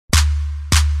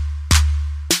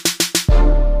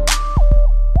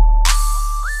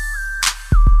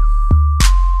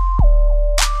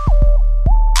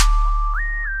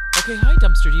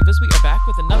Dumpster Divas. We are back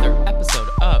with another episode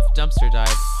of Dumpster Dive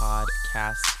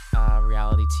Podcast,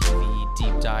 reality TV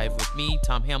deep dive with me,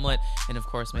 Tom Hamlet, and of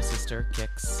course my sister,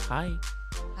 Kix. Hi.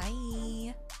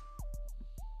 Hi.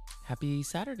 Happy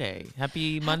Saturday.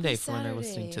 Happy Monday for when they're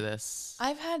listening to this.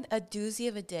 I've had a doozy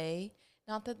of a day.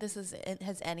 Not that this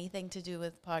has anything to do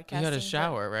with podcasting. You had a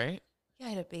shower, right? Yeah, I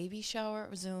had a baby shower,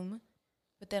 Zoom.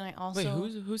 But then I also...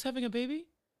 Wait, who's having a baby?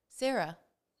 Sarah.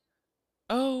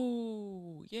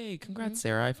 Oh, yay. Congrats,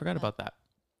 Sarah. I forgot about that.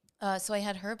 So I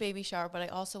had her baby shower, but I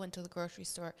also went to the grocery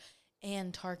store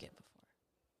and Target before.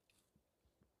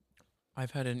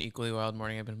 I've had an equally wild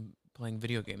morning. I've been playing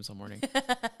video games all morning.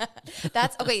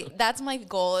 That's my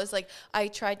goal. Is like I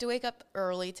tried to wake up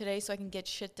early today so I can get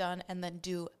shit done and then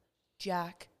do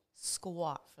jack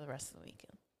squat for the rest of the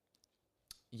weekend.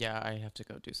 Yeah, I have to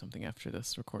go do something after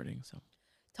this recording, so...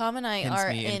 Tom and I are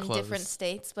in different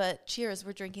states, but cheers,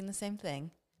 we're drinking the same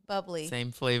thing. Bubbly.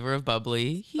 Same flavor of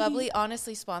bubbly. Bubbly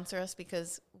honestly sponsor us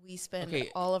because we spend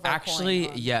all of our actually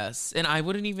coin on. Yes. And I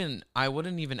wouldn't even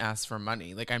ask for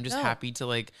money. Like I'm just happy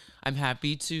to I'm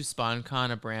happy to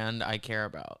SpawnCon a brand I care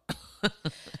about.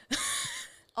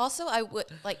 Also, I would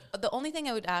the only thing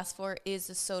I would ask for is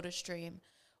a soda stream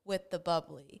with the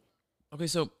bubbly. Okay,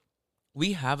 so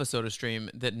we have a soda stream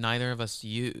that neither of us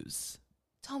use.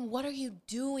 Tom, what are you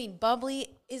doing? Bubbly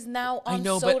is now on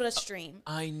SodaStream.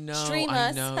 I know. Stream I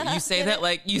us. know. You say that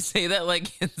like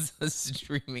it's a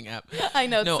streaming app. I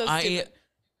know. No, so stupid.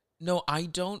 No, I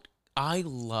don't. I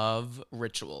love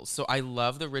rituals. So I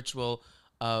love the ritual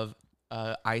of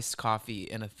iced coffee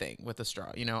in a thing with a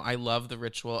straw. You know, I love the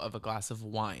ritual of a glass of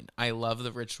wine. I love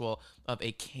the ritual of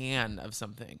a can of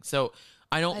something. So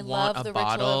I don't want a bottle. I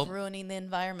love the ritual of ruining the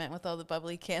environment with all the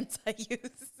bubbly cans I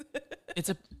use.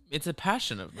 It's a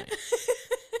passion of mine.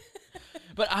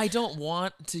 But I don't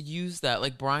want to use that.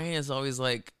 Like Brian is always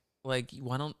like why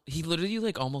don't he literally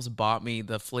like almost bought me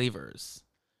the flavors.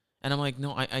 And I'm like,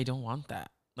 no, I don't want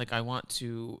that. Like I want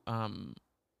to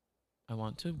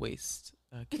waste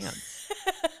cans.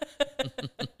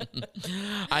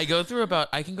 I go through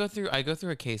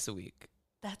a case a week.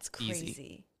 That's crazy.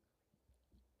 Easy.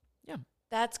 Yeah.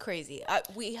 That's crazy.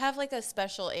 We have like a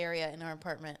special area in our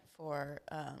apartment for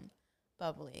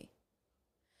bubbly.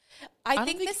 I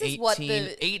think this is what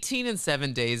the 18 in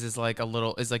 7 days is like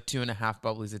 2.5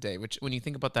 bubblies a day, which when you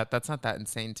think about that, that's not that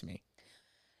insane to me.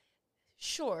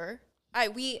 Sure.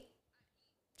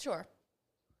 Sure.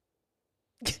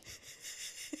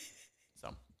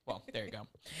 So, well, there you go.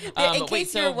 In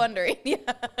case you're wondering. Yeah.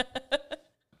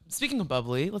 Speaking of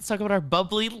bubbly, let's talk about our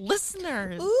bubbly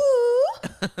listeners. Ooh.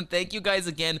 Thank you guys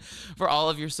again for all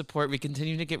of your support. We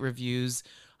continue to get reviews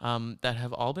that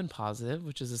have all been positive,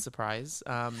 which is a surprise.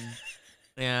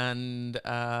 And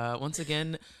once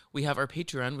again, we have our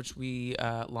Patreon, which we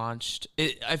launched.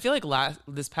 I feel like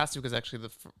this past week was actually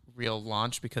the real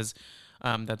launch because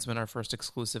that's when our first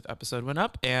exclusive episode went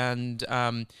up. And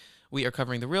we are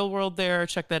covering the real world there.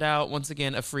 Check that out. Once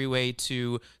again, a free way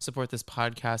to support this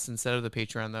podcast instead of the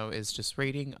Patreon, though, is just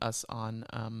rating us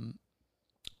on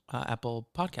Apple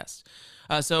Podcasts.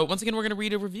 So once again, we're going to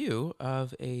read a review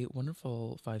of a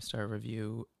wonderful 5-star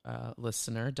review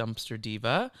listener, Dumpster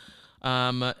Diva.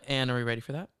 And are we ready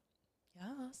for that?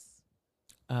 Yes.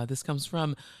 This comes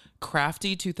from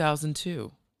Crafty 2002.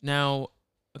 Now,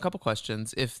 a couple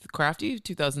questions. If Crafty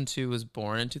 2002 was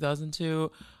born in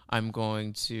 2002, I'm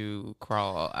going to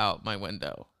crawl out my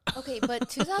window. Okay, but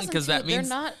 2002, that means,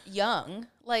 they're not young.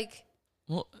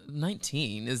 Well,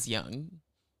 19 is young.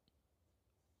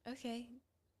 Okay.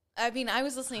 I mean, I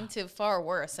was listening to far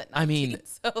worse at 19. I mean,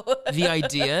 so. The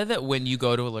idea that when you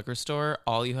go to a liquor store,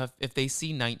 if they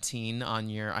see 19 on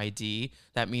your ID,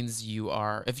 that means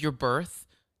if your birth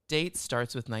date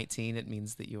starts with 19, it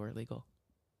means that you are legal.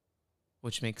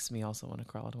 Which makes me also want to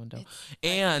crawl out a window.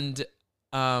 And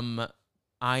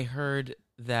I heard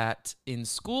that in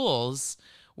schools,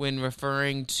 when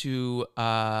referring to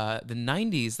the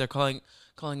 90s, they're calling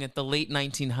it the late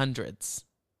 1900s.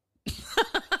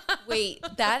 Wait,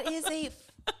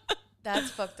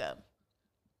 that's fucked up.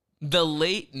 The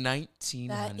late 1900s.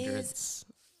 That is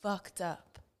fucked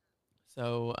up.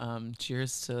 So,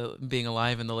 cheers to being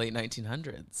alive in the late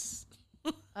 1900s.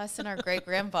 Us and our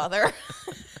great-grandfather.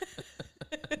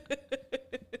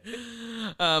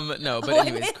 No, but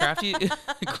anyways,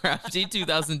 Crafty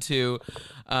 2002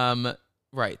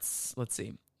 writes, let's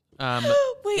see.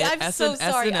 Wait, I'm so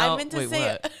sorry. I meant to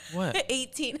say what?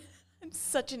 18. I'm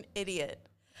such an idiot.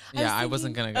 Yeah, I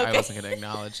wasn't gonna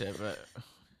acknowledge it, but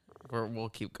we'll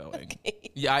keep going.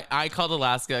 Okay. Yeah, I called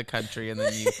Alaska a country, and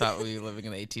then you thought we were living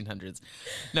in the 1800s.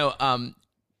 No,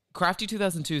 Crafty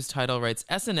 2002's title writes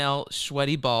SNL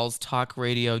Sweaty Balls Talk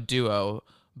Radio Duo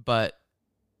but,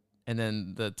 and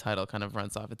then the title kind of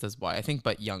runs off. It says why. I think,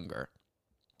 but younger.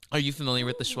 Are you familiar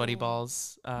with the Sweaty Ooh.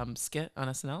 Balls skit on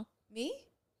SNL? Me?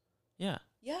 Yeah.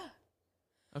 Yeah.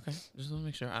 Okay. Just want to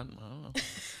make sure. I don't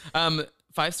know.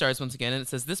 5 stars once again. And it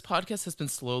says, this podcast has been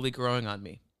slowly growing on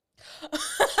me.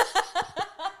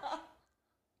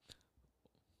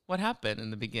 What happened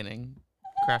in the beginning?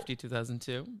 Crafty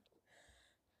 2002.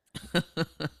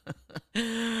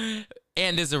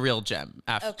 And is a real gem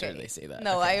after they say that.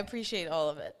 No, Okay. I appreciate all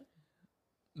of it.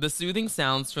 The soothing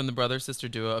sounds from the brother-sister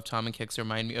duo of Tom and Kix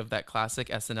remind me of that classic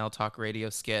SNL talk radio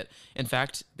skit. In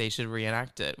fact, they should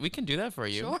reenact it. We can do that for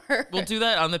you. Sure. We'll do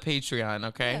that on the Patreon,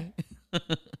 okay?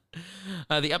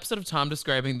 Yeah. The episode of Tom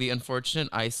describing the unfortunate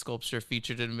ice sculpture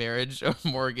featured in Marriage or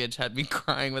Mortgage had me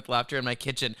crying with laughter in my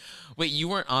kitchen. Wait, you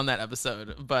weren't on that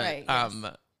episode, but Right, yes.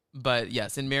 but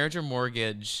yes, in Marriage or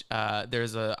Mortgage,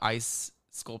 there's a ice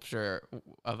sculpture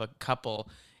of a couple,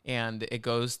 and it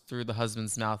goes through the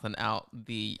husband's mouth and out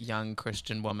the young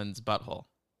Christian woman's butthole,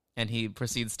 and he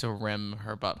proceeds to rim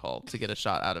her butthole to get a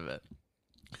shot out of it.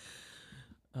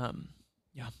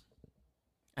 Yeah,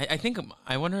 I think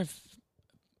I wonder if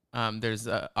there's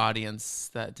an audience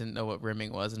that didn't know what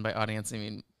rimming was, and by audience I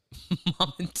mean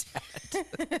mom and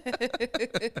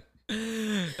dad.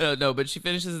 No, but she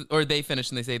finishes, or they finish,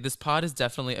 and they say, this pod is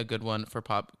definitely a good one for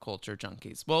pop culture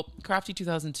junkies. Well, Crafty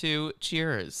 2002,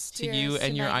 cheers to you Cheers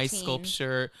and to your ice 19.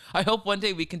 sculpture. I hope one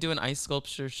day we can do an ice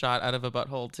sculpture shot out of a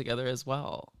butthole together as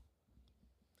well.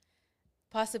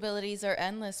 Possibilities are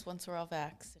endless once we're all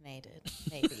vaccinated,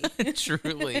 maybe.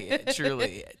 Truly.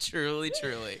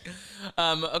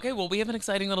 Okay, well, we have an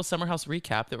exciting little Summer House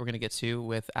recap that we're going to get to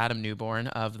with Adam Newborn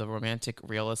of the Romantic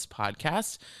Realist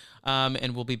podcast.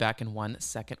 And we'll be back in 1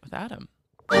 second with Adam.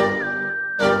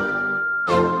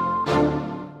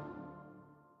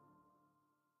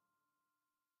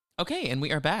 Okay, and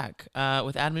we are back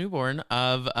with Adam Newborn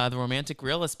of the Romantic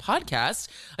Realist podcast.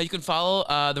 You can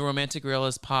follow the Romantic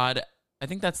Realist pod. I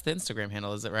think that's the Instagram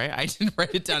handle, is it right? I didn't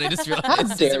write it down. I just realized.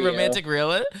 Is it dare Romantic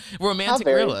Realist? Romantic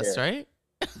very Realist, dare. right?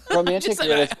 Romantic Just-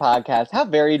 Realist podcast. How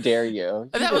very dare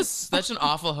you? That was such an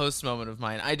awful host moment of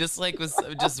mine. I just was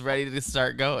just ready to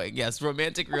start going. Yes,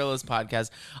 Romantic Realist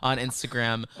podcast on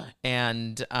Instagram,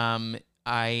 and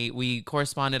we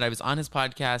corresponded. I was on his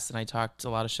podcast, and I talked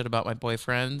a lot of shit about my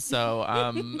boyfriend. So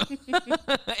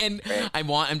and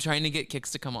I'm trying to get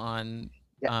Kix to come on.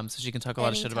 Yeah. So she can talk a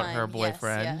lot of shit about her Anytime, yes,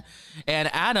 boyfriend. yeah. And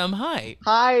Adam, hi.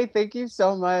 Hi, thank you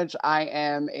so much. I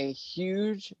am a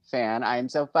huge fan. I am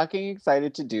so fucking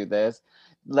excited to do this.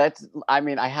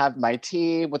 I have my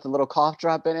tea with a little cough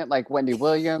drop in it, like Wendy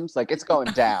Williams. Like, it's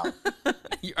going down.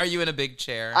 Are you in a big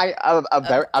chair? It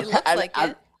looks like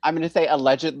it. I'm going to say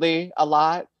allegedly a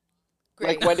lot.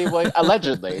 Great. Like Wendy Williams,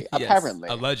 allegedly, Yes, apparently.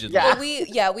 allegedly.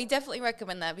 Yeah. We definitely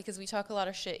recommend that because we talk a lot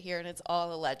of shit here and it's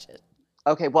all alleged.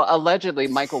 Okay, well, allegedly,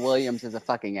 Michael Williams is a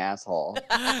fucking asshole.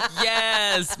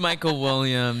 Yes, Michael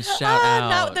Williams. Shout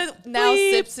out. Now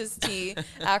sips his tea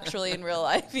actually in real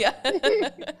life. Yeah.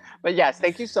 But yes,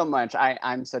 thank you so much.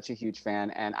 I'm such a huge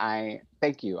fan, and I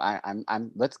thank you.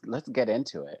 Let's get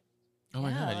into it. Oh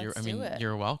my Yeah, God! let's do it.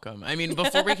 You're welcome. I mean,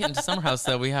 before we get into Summer House,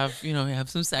 though, we have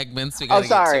some segments we Oh, gotta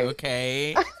sorry. get to.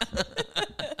 Okay.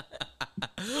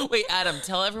 Wait, Adam,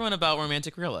 tell everyone about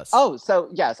Romantic Realist. Oh, so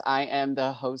yes, I am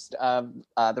the host of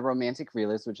the Romantic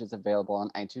Realist, which is available on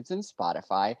iTunes and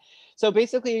Spotify. So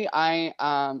basically,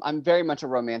 I'm very much a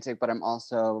romantic, but I'm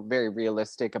also very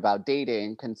realistic about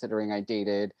dating, considering I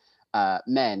dated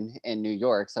men in New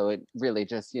York. So it really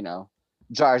just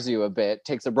jars you a bit,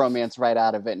 takes a romance right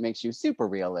out of it, and makes you super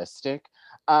realistic.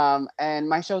 And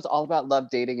my show is all about love,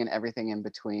 dating, and everything in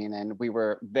between. And we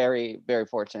were very, very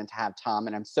fortunate to have Tom,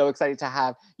 and I'm so excited to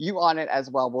have you on it as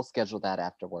well. We'll schedule that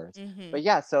afterwards. Mhm. But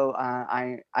yeah, so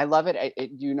I love it.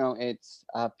 It's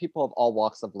people of all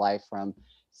walks of life, from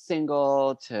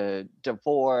single to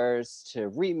divorced to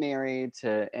remarried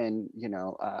to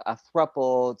a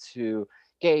throuple to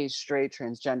gay, straight,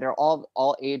 transgender,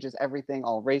 all ages, everything,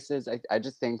 all races. I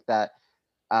just think that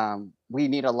we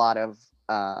need a lot of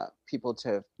people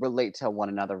to relate to one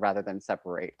another rather than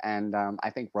separate. And I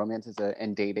think romance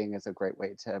and dating is a great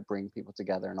way to bring people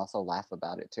together and also laugh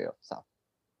about it too. So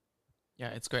Yeah,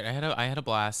 it's great. I had a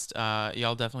blast.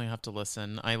 Y'all definitely have to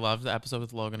listen. I love the episode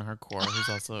with Logan Hardcore, who's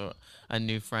also a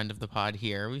new friend of the pod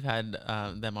here. We've had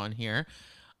them on here.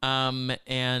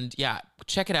 And yeah,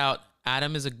 check it out.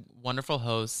 Adam is a wonderful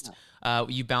host.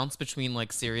 You bounce between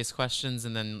like serious questions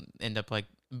and then end up and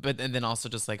then also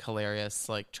just like hilarious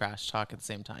like trash talk at the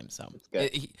same time. So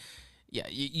good.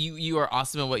 You are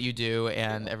awesome at what you do,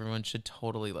 and everyone should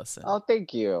totally listen. Oh,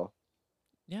 thank you.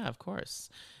 Yeah, of course.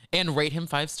 And rate him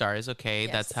 5 stars, okay?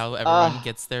 Yes. That's how everyone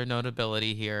gets their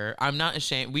notability here. I'm not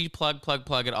ashamed. We plug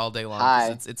it all day long Hi.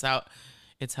 because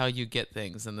it's how you get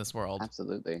things in this world.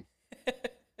 Absolutely.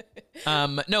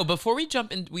 No, before we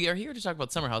jump in, we are here to talk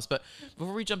about Summer House, but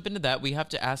before we jump into that, we have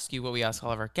to ask you what we ask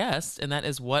all of our guests, and that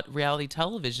is what reality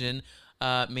television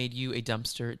made you a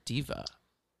dumpster diva?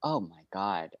 Oh my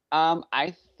God.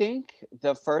 I think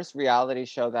the first reality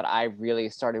show that I really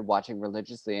started watching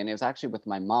religiously, and it was actually with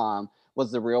my mom,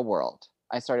 was The Real World.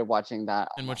 I started watching that.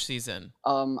 In which season?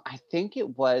 I think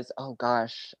it was, oh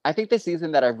gosh. I think the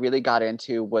season that I really got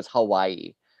into was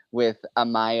Hawaii with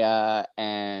Amaya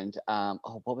and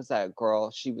what was that girl?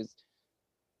 She was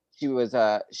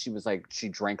like, she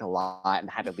drank a lot and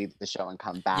had to leave the show and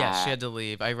come back. Yeah, she had to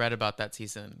leave. I read about that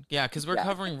season. Yeah, because we're Yeah.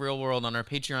 covering Real World on our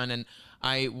Patreon, and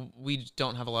we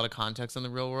don't have a lot of context on the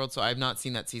Real World, so I've not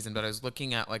seen that season. But I was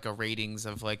looking at like a ratings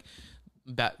of like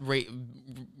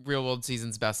Real World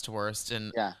seasons best to worst,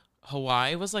 and Yeah.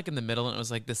 Hawaii was like in the middle, and it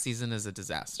was like this season is a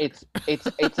disaster.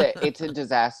 It's a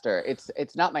disaster.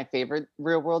 It's not my favorite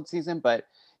Real World season, but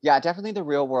yeah, definitely The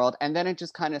Real World. And then it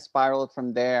just kind of spiraled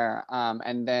from there.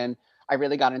 And then I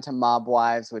really got into Mob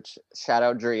Wives, which shout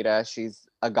out Drita, she's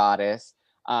a goddess.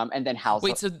 And then House.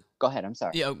 Wait, so Go ahead. I'm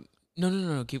sorry. yeah,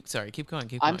 no. Keep going.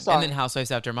 I'm And sorry. then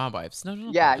Housewives after Mob Wives. No.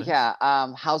 Yeah, apologize.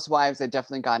 yeah. Housewives, I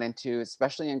definitely got into,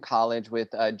 especially in college with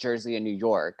Jersey and New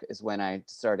York, is when I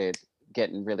started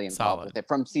getting really involved Solid. with it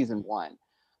from season 1.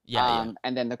 Yeah.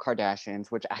 And then the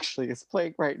Kardashians, which actually is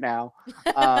playing right now.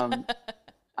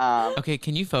 Okay,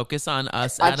 can you focus on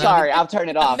us? I'm Adam? sorry, I'll turn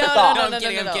it off. No, It's no, off. no, I'm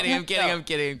kidding. no. I'm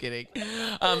kidding.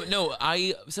 No,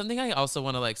 something I also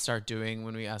want to like start doing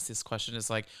when we ask this question is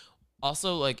like,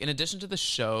 also like in addition to the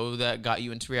show that got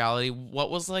you into reality, what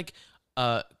was like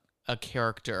a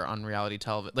character on reality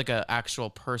television, like an actual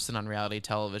person on reality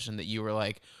television that you were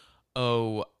like,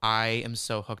 oh, I am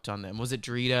so hooked on them? Was it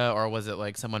Drita or was it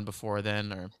like someone before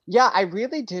then? Or Yeah, I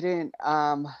really didn't.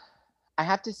 I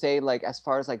have to say, like, as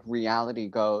far as like reality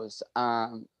goes,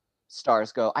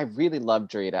 stars go, I really love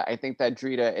Drita. I think that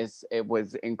it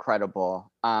was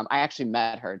incredible. I actually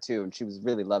met her too, and she was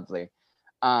really lovely.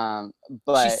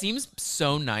 But she seems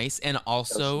so nice and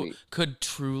also sweet. could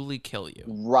truly kill you.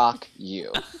 rock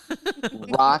you,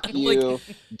 Like,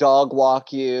 dog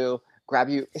walk you, grab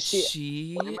you.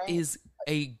 She is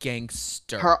a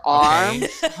gangster. Her okay?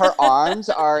 arms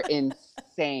are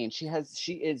insane. She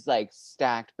is like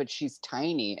stacked, but she's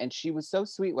tiny, and she was so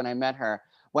sweet when I met her.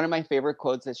 One of my favorite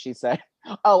quotes that she said,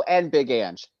 oh, and Big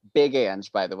Ange,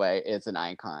 by the way, is an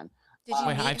icon. Did you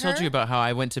Wait, meet I told her? you about how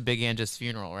I went to Big Ange's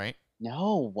funeral, right?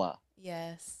 No.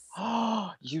 Yes.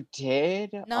 Oh, you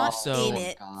did? Not Oh in my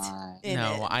it. God. In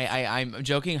No, it. I'm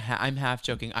joking. I'm half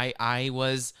joking. I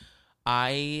was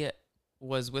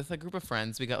with a group of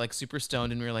friends. We got like super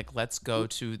stoned, and we were like, let's go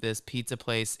to this pizza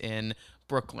place in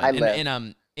Brooklyn.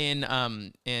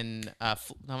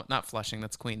 Not Flushing.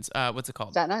 That's Queens. What's it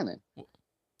called? Staten Island.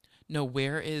 No,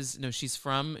 she's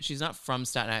not from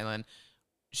Staten Island.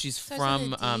 She's Starts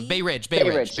from with a D? Bay Ridge.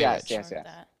 Yes.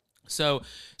 So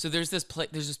there's this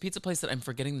pizza place that I'm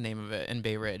forgetting the name of it in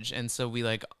Bay Ridge, and so we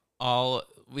like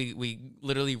we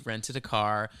literally rented a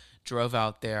car, drove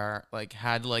out there, like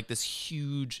had like this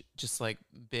huge, just like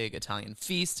big Italian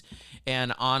feast,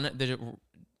 and on the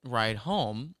ride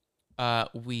home,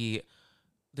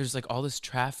 there's like all this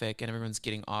traffic and everyone's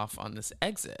getting off on this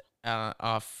exit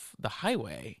off the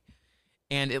highway,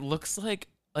 and it looks like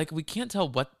we can't tell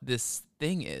what this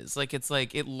thing is. Like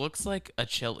it looks like a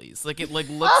Chili's. Like it like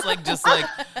looks like just like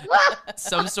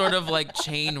some sort of like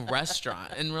chain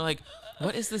restaurant. And we're like,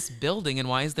 what is this building and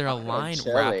why is there a line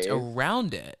wrapped Chili's.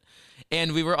 around it?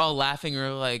 And we were all laughing. We were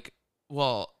like,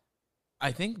 well,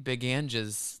 I think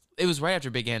it was right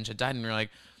after Big Ange had died, and we were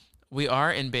like, we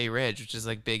are in Bay Ridge, which is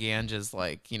like Big Ange's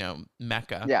like,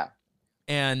 Mecca. Yeah.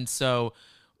 And so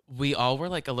we all were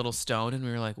like a little stoned, and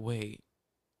we were like, wait,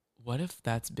 what if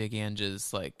that's Big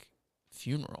Ange's like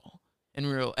funeral? And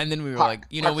then we were like,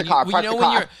 when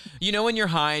you're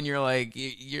high and you're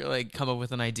like come up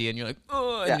with an idea and you're like,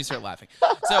 oh, and you start laughing.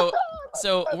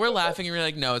 So we're laughing and we're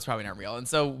like, no, it's probably not real. And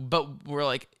so, but we're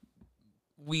like,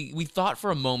 we thought for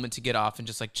a moment to get off and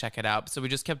just like check it out. So we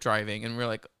just kept driving and we're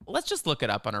like, let's just look it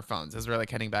up on our phones as we're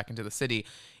like heading back into the city.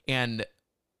 And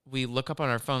we look up on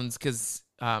our phones because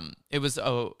it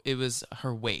was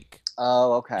her wake.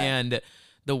 Oh, okay. And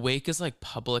the wake is like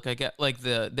public. I get like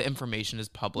the information is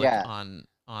public Yeah.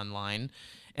 online.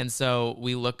 And so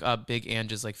we look up Big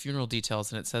Ange's like funeral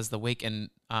details and it says the wake and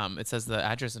it says the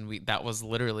address, and that was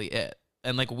literally it.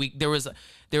 And like there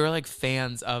were like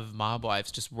fans of Mob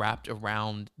Wives just wrapped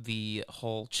around the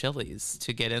whole Chili's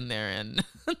to get in there, and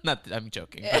not that I'm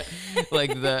joking, but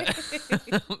like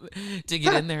to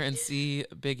get in there and see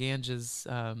Big Angie's.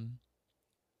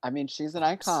 I mean, she's an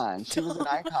icon. She was an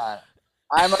icon.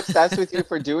 I'm obsessed with you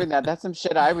for doing that. That's some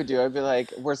shit I would do. I'd be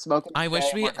like, we're smoking. I wish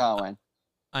we're going.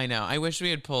 I know. I wish we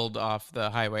had pulled off the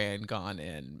highway and gone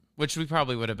in, which we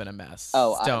probably would have been a mess.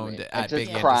 Oh, stoned I mean, at just Big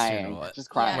Angie's crying, funeral. just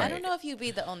crying. Yeah, I Right. don't know if you'd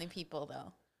be the only people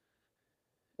though.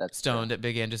 That's Stoned true. at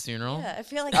Big Angie's funeral. Yeah, I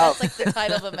feel like that's like the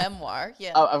title of a memoir.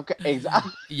 Yeah. Oh, okay,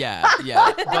 exactly. Yeah,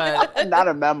 but Not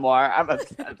a memoir. I'm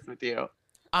obsessed with you.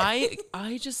 I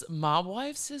just Mob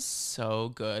Wives is so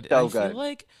good. So And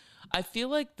good. I feel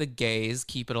like the gays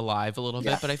keep it alive a little bit,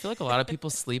 Yeah. but I feel like a lot of people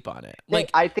sleep on it. Like,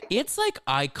 Like I think it's like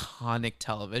iconic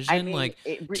television. I mean, like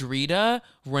it Drita,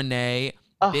 Renee,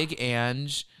 Ugh. Big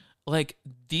Ange, like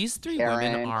these three women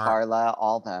Karen, are Carla,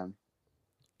 all them.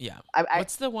 yeah. I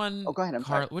What's the one? Oh, go ahead, I'm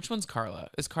sorry. Which one's Carla?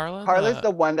 Is Carla? Carla's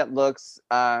the one that looks.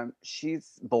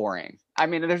 She's boring. I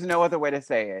mean, there's no other way to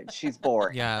say it. She's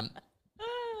boring. Yeah.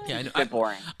 Yeah, I know. She's a bit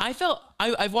boring.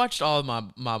 I've watched all of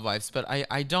Mob Wives, but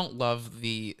I don't love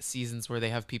the seasons where they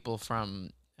have people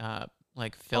from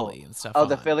like Philly and stuff. Oh,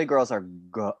 the on. Philly girls are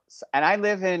good. And I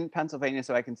live in Pennsylvania,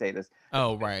 so I can say this.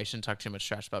 Oh, right. I shouldn't talk too much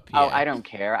trash about PA. Oh, I don't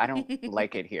care. I don't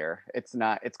like it here. It's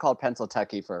not. It's called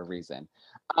Pennsyltucky for a reason.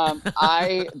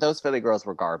 Those Philly girls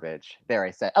were garbage. There, I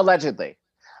said allegedly.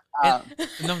 No,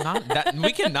 not that.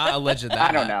 We cannot allege that.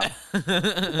 I don't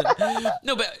know.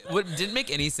 No, but what didn't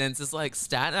make any sense is like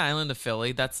Staten Island to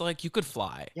Philly. That's like you could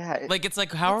fly. Yeah. Like it's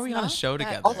like how are It's we on a not show that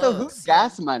together? Also, close. who's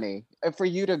gas money for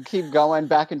you to keep going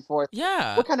back and forth?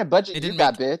 Yeah. What kind of budget It you didn't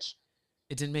got, bitch?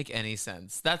 It didn't make any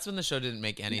sense. That's when the show didn't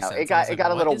make any No, sense. it I got was it like,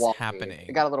 got a what little is wonky. happening?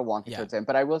 It got a little wonky Yeah. towards the end.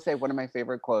 But I will say one of my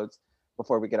favorite quotes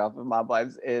before we get off of Mob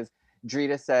Wives is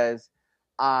Drita says,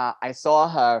 I saw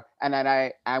her and then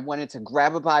I wanted to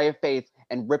grab her by her face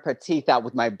and rip her teeth out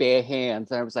with my bare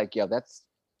hands. And I was like, yo, that's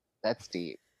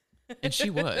deep. And she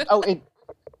would. Oh, it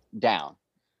down.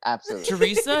 Absolutely.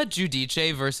 Teresa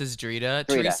Giudice versus Drita. Drita.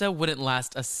 Teresa wouldn't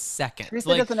last a second. Teresa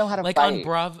like, doesn't know how to like fight. on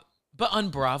Bravo, but on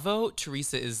Bravo,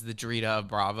 Teresa is the Drita of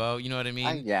Bravo. You know what I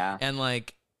mean? Yeah. And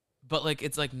like, but like,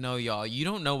 it's like, no, y'all, you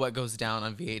don't know what goes down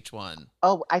on VH1.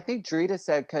 Oh, I think Drita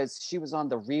said because she was on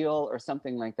The Real or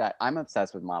something like that. I'm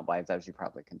obsessed with Mob Wives, as you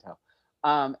probably can tell.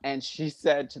 And she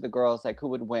said to the girls, like, who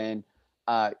would win,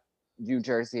 New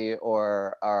Jersey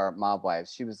or Mob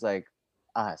Wives? She was like,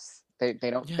 us. They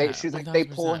don't. Yeah, She was like, they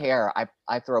pull 1000%. hair.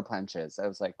 I throw punches. I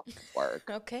was like, work.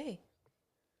 Okay.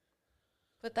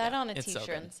 Put that on a it's so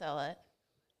t-shirt good. and sell it.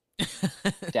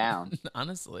 Down.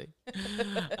 Honestly.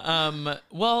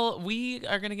 Well, we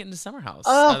are gonna get into Summer House.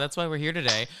 Oh. That's why we're here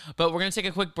today. But we're gonna take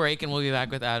a quick break, and we'll be back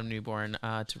with Adam Newborn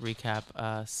to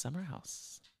recap Summer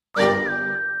House.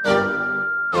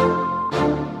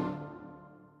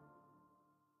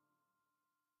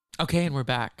 Okay, and we're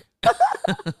back.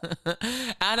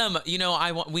 Adam, you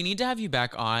know, we need to have you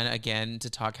back on again to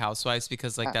talk Housewives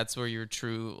because like that's where your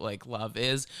true like love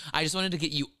is. I just wanted to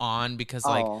get you on because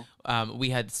like we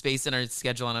had space in our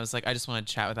schedule and I was like I just want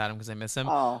to chat with Adam because I miss him.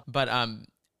 Oh. But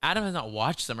Adam has not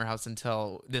watched Summer House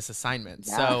until this assignment.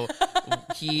 Yeah. So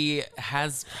he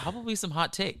has probably some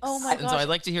hot takes. Oh my And so gosh. I'd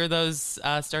like to hear those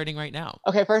starting right now.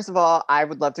 Okay, first of all, I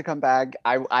would love to come back.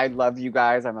 I love you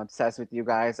guys. I'm obsessed with you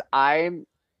guys. I'm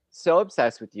so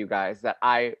obsessed with you guys that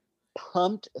I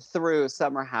pumped through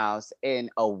Summer House in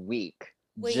a week.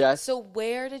 Wait, Just so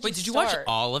where did you Wait, did you watch start?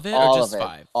 all of it all or just of it.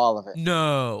 5? All of it.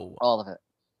 No. All of it.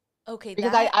 Okay,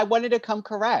 Because that, I wanted to come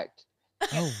correct.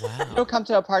 Oh wow. You don't come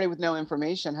to a party with no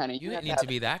information, honey. You have need have- to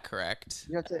be that correct.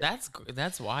 you have to-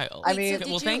 That's wild. I Wait, mean- so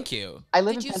well, did thank you. I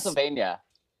live did in you s- Pennsylvania.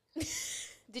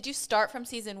 Did you start from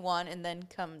season 1 and then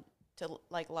come to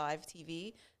like live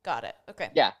TV? Got it. Okay.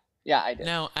 Yeah. Yeah, I did.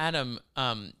 Now, Adam,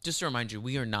 just to remind you,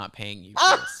 we are not paying you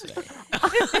for this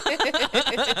today.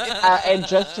 And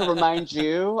just to remind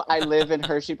you, I live in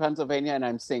Hershey, Pennsylvania, and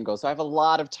I'm single, so I have a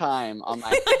lot of time on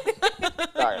my.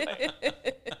 Sorry,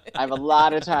 I have a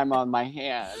lot of time on my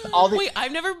hands. All the Wait,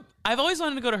 I've always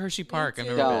wanted to go to Hershey Park. I've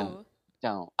never Don't. been.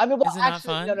 don't. I mean, well, Is it not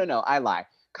actually, fun? no. I lie.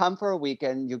 Come for a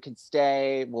weekend. You can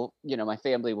stay. Well, my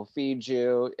family will feed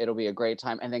you. It'll be a great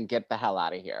time, and then get the hell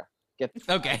out of here. Get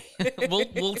Okay,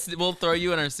 we'll throw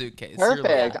you in our suitcase. You're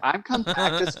perfect. like- I'm come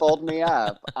back. Just fold me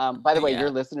up. By the way, Yeah.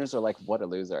 your listeners are like, "What a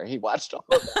loser." He watched all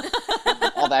of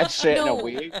that, all that shit in a No.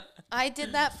 week. I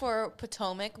did that for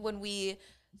Potomac when we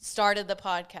started the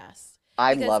podcast.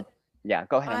 I Because love. Yeah,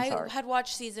 go ahead. I'm I sorry. had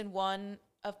watched season 1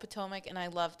 of Potomac and I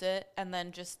loved it, and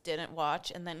then just didn't watch.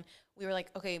 And then we were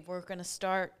like, okay, we're gonna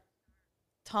start.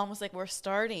 Tom was like, we're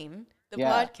starting the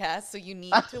Yeah. podcast, so you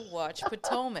need to watch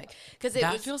Potomac because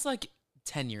That feels like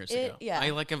 10 years ago. yeah.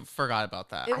 I like forgot about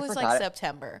that. it I was forgot like it.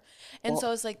 September, and so I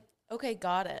was like, okay,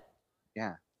 got it.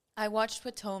 Yeah. I watched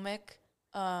Potomac,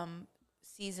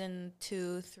 season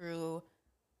 2 through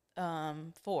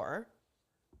 4,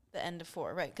 the end of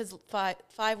 4, right? Because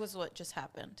five was what just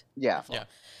happened. Yeah.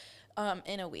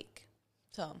 In a week,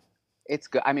 so. It's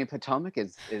good. I mean, Potomac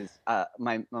is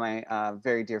my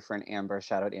very dear friend Amber.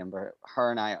 Shout out Amber.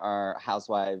 Her and I are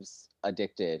housewives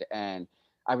addicted, and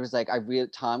I was like,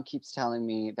 Tom keeps telling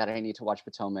me that I need to watch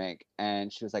Potomac,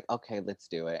 and she was like, okay, let's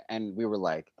do it. And we were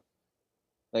like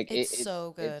It's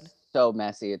so good. It's so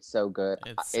messy. It's so good.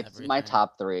 It's my everything.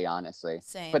 top 3, honestly.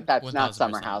 Same. But that's not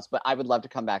Summer 1000%. House. But I would love to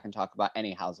come back and talk about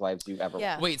any housewives you've ever.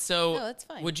 Yeah. Wait, so No, that's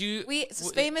fine. would you? We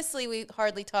famously we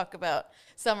hardly talk about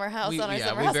Summer House on our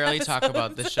Summer we House barely talk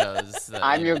about the episodes. shows. That,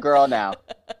 I'm your girl now.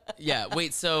 Yeah.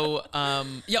 Wait. So,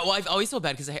 yeah. Well, I've always felt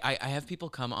bad because I have people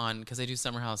come on because I do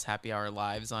Summer House Happy Hour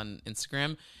lives on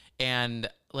Instagram, and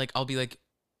like I'll be like,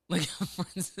 for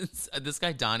instance, this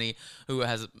guy Donnie who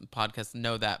has a podcast,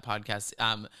 Know That podcast.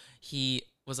 He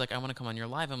was like, I want to come on your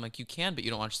live. I'm like, you can, but you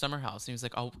don't watch Summer House. And he was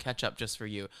like, I'll catch up just for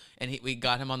you. And we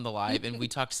got him on the live, and we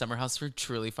talked Summer House for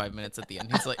truly 5 minutes at the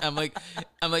end. He's like, I'm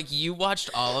like, you watched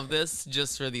all of this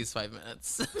just for these 5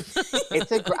 minutes.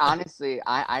 It's honestly,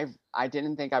 I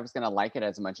didn't think I was gonna like it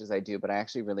as much as I do, but I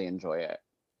actually really enjoy it.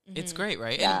 It's great,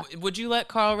 right? Yeah. And would you let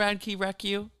Carl Radke wreck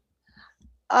you?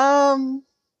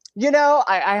 You know,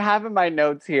 I have in my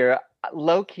notes here,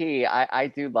 low key, I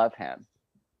do love him.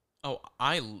 Oh,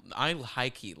 I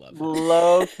high key love him.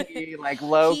 Low key,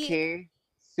 low He- key,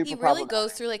 super He really problematic.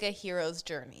 goes through like a hero's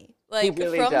journey. Like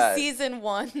really from does. season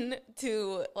 1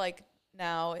 to like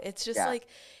now. It's just Yeah. like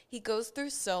he goes through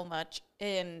so much.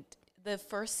 And the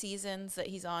first seasons that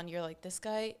he's on, you're like, this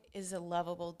guy is a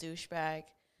lovable douchebag.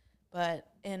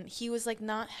 And he was like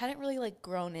hadn't really like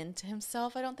grown into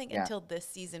himself, I don't think, Yeah. until this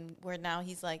season where now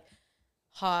he's like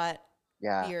hot,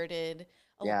 Yeah, bearded,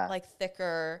 Yeah. like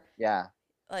thicker. yeah.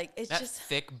 Like it's That just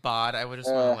thick bod, I would just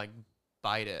want to like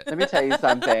bite it. Let me tell you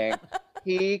something.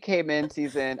 He came in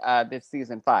this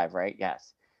season 5, right?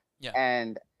 Yes. Yeah.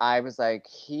 And I was like,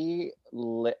 he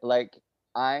could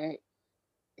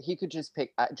just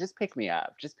pick me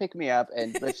up. Just pick me up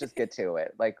and let's just get to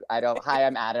it. Like, hi,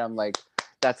 I'm Adam. Like,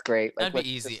 that's great. Like, That'd let's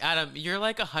be easy. just- Adam, you're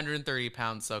like 130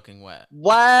 pounds soaking wet.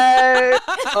 What?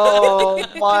 Oh,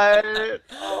 what?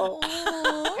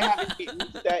 Oh. I haven't eaten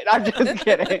today. I'm just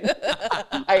kidding.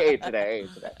 I ate today.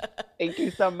 Thank you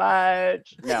so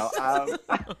much. No.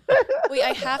 Wait,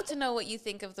 I have to know what you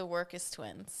think of the Workus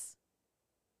twins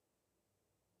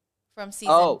from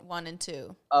season 1 and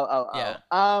 2.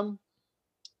 Yeah.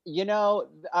 You know,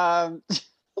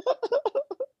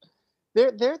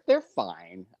 they're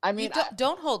fine. I mean,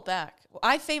 Don't hold back.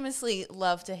 I famously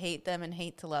love to hate them and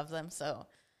hate to love them. So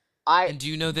And do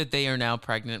you know that they are now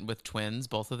pregnant with twins?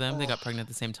 Both of them. They got pregnant at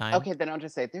the same time. okay, then I'll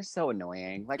just say they're so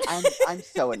annoying. Like I'm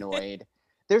so annoyed.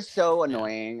 They're so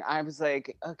annoying. I was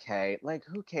like, okay, like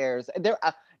who cares? They're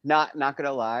not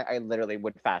gonna lie. I literally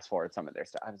would fast forward some of their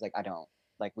stuff. I was like,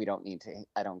 we don't need to.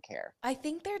 I don't care. I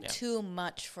think they're too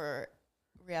much for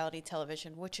reality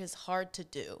television, which is hard to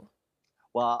do.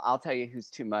 Well, I'll tell you who's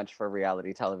too much for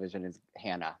reality television is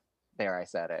Hannah. There, I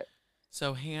said it.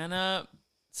 So Hannah,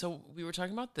 so we were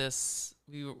talking about this.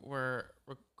 We were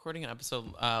recording an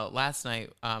episode last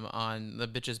night on the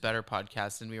Bitches Better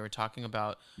podcast, and we were talking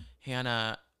about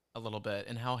Hannah a little bit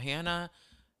and how Hannah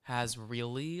has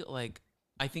really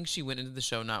I think she went into the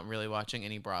show not really watching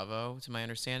any Bravo, to my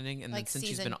understanding, and then Like since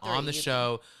she's season been on the 3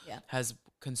 show, yeah. has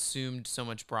consumed so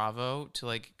much Bravo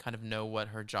to kind of know what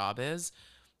her job is,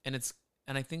 and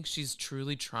I think she's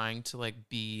truly trying to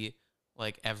be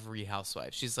like every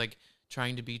housewife. She's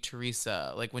trying to be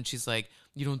Teresa, when she's like,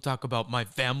 you don't talk about my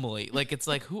family. It's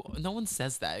who? No one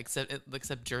says that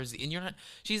except Jersey. And you're not.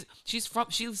 She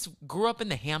grew up in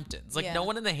the Hamptons. Yeah. No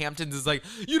one in the Hamptons is like,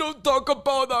 you don't talk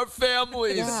about our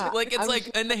families. Yeah,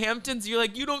 In the Hamptons, you're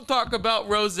like, you don't talk about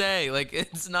Rose.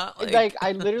 It's not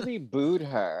I literally booed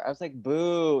her. I was like,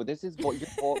 boo! This is your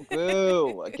fault.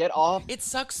 Boo! Get off. It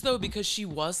sucks though because she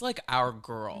was our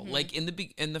girl. Mm-hmm.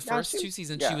 In the first 2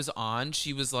 seasons she yeah. was on,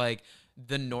 she was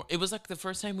it was the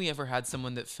first time we ever had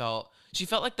someone that felt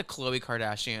like the Khloe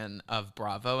Kardashian of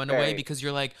Bravo in a way, Right. because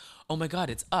you're like, oh my god,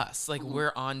 it's us. Mm-hmm.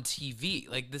 We're on TV.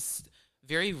 This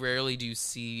very rarely do you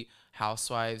see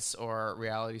housewives or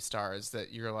reality stars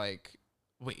that you're like,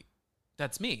 wait,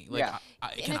 that's me. Yeah.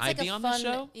 And Can it's I a be on the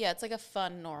show? Yeah, it's like a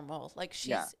fun normal. She's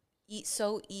Yeah.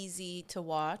 so easy to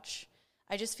watch.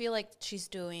 I just feel like she's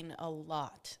doing a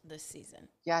lot this season.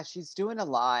 Yeah, she's doing a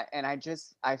lot. And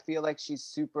I feel like she's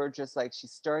super just like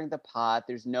she's stirring the pot.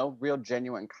 There's no real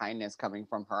genuine kindness coming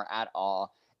from her at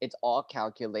all. It's all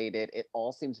calculated. It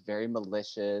all seems very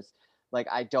malicious. Like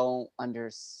I don't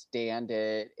understand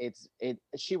it.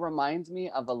 She reminds me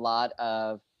of a lot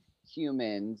of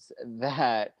humans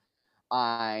that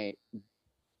I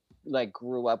like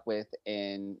grew up with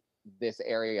in this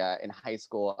area in high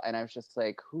school, and I was just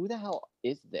like, who the hell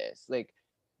is this? Like,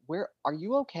 where are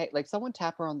you okay? Like someone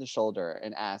tap her on the shoulder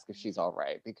and ask if she's all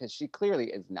right, because she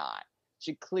clearly is not.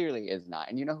 She clearly is not.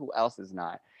 And you know who else is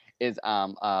not? Is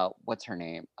what's her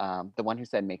name? The one who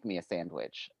said make me a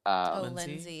sandwich.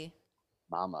 Lindsay.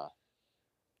 Mama.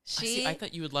 I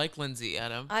thought you would like Lindsay,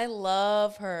 Adam. I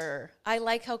love her. I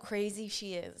like how crazy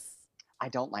she is. I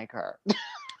don't like her.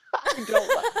 I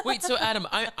don't Wait, so Adam,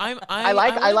 I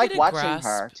like watching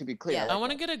her, to be clear. Yeah. I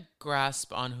want to get a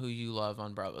grasp on who you love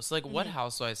on Bravo. So, like, what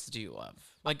housewives do you love?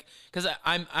 Like, because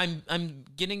I'm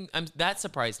that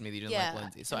surprised me that you didn't like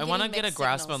Lindsay. So I want to get a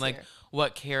grasp on like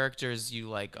what characters you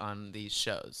like on these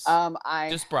shows.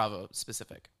 Just Bravo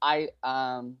specific.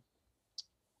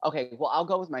 Okay, well, I'll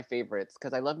go with my favorites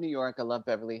because I love New York, I love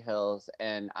Beverly Hills,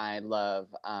 and I love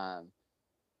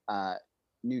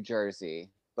New Jersey.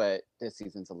 But this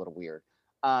season's a little weird.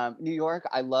 New York,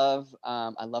 I love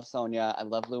Sonia. I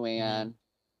love Luann.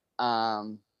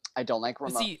 I don't like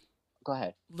Ramon. See, go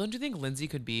ahead. Don't you think Lindsay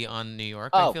could be on New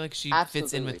York? Oh, I feel like she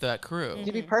fits in with absolutely. that crew.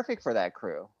 She'd be perfect for that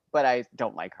crew, but I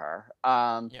don't like her.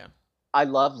 Yeah. I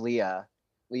love Leah.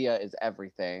 Leah is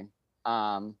everything.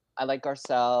 I like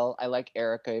Garcelle. I like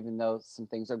Erica, even though some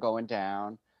things are going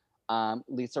down.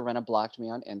 Lisa Rinna blocked me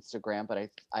on Instagram, but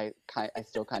I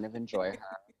still kind of enjoy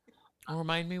her.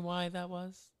 Remind me why that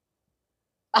was.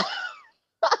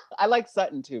 I like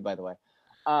Sutton too, by the way.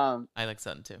 I like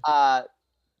Sutton too. I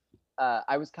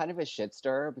was kind of a shit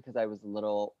stirrer because I was a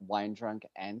little wine drunk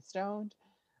and stoned.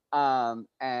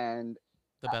 And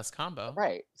the best combo.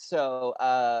 Right. So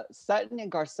Sutton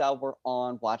and Garcelle were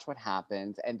on Watch What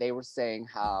Happens, and they were saying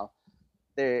how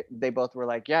they both were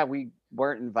like, yeah, we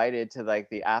weren't invited to like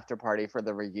the after party for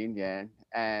the reunion.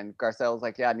 And Garcelle was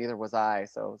like, yeah, neither was I.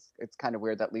 So it's kind of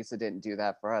weird that Lisa didn't do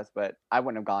that for us, but I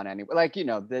wouldn't have gone anyway. Like, you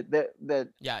know, the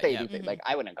thing, like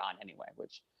I wouldn't have gone anyway,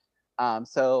 which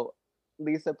so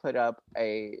Lisa put up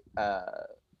a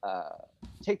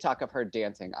TikTok of her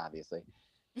dancing, obviously.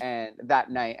 And that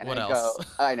night, and what I else? go,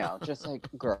 I know, just like,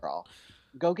 girl,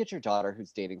 go get your daughter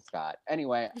who's dating Scott.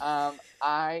 Anyway,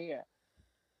 I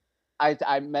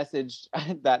messaged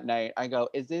that night. I go,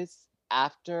 is this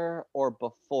after or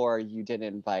before you didn't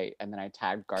invite? And then I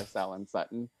tagged Garcelle and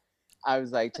Sutton. I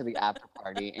was like, to the after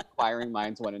party, inquiring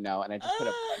minds want to know. And I just put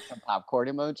a bunch of popcorn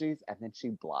emojis, and then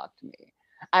she blocked me.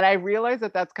 And I realized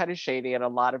that that's kind of shady. And a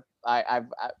lot of,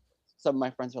 some of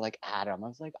my friends were like, Adam. I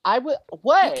was like,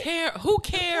 what? Who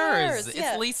cares?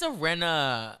 Yeah. It's Lisa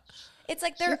Rinna. It's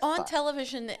like they're on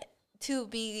television to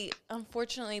be,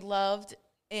 unfortunately, loved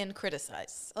and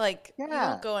criticized. Like, you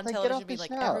don't go on television and be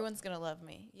like, everyone's going to love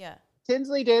me. Yeah.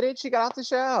 Tinsley did it. She got off the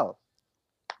show.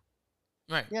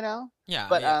 Right. You know? Yeah.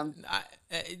 But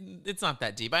it's not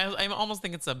that deep. I almost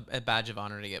think it's a badge of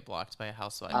honor to get blocked by a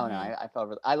housewife. Oh no, I felt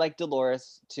really. I like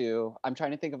Dolores too. I'm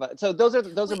trying to think of so those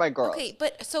are my girls. Okay,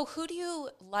 but so who do you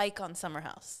like on Summer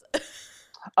House?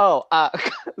 Oh,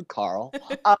 Carl.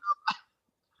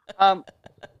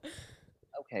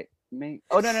 Okay, me.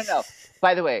 Oh no.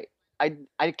 By the way,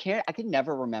 I can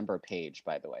never remember Paige.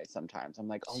 By the way, sometimes I'm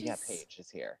like, oh yeah, Paige is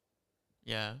here.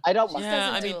 Yeah. I don't.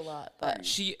 Yeah, do a lot, but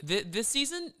this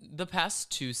season, the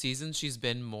past 2 seasons, she's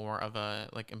been more of a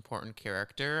like important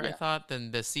character. I thought than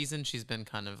this season. She's been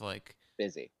kind of like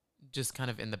busy, just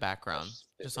kind of in the background,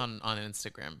 just on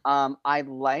Instagram. I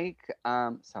like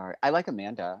I like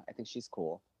Amanda. I think she's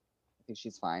cool. I think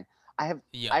she's fine. I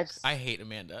hate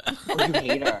Amanda. Oh, you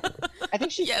hate her? I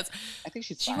think she's. Yes. I think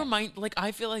she's. She fine.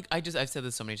 I feel like I've said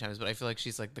this so many times, but I feel like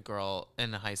she's like the girl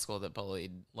in high school that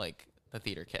bullied like the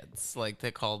theater kids, like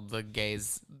they called the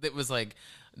gays. It was like,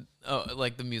 oh,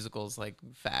 like the musicals, like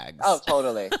fags. Oh,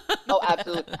 totally. Oh,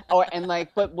 absolutely. Oh, and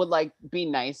like, but would like be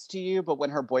nice to you. But when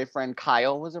her boyfriend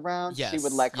Kyle was around, she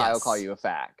would let Kyle call you a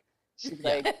fag. She'd be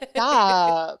like,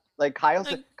 stop. Like Kyle's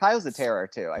a terror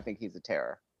too. I think he's a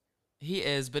terror. He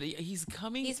is, but he's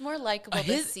coming. He's more likable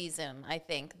this season, I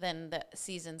think, than the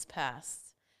seasons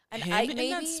past. And in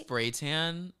that spray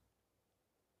tan.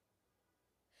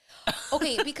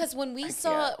 Okay, because when we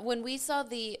saw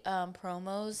the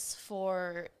promos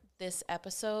for this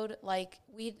episode, like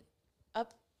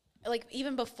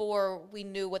even before we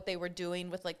knew what they were doing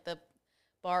with like the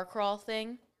bar crawl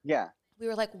thing, yeah, we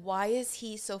were like, why is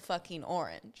he so fucking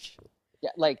orange? Yeah,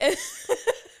 like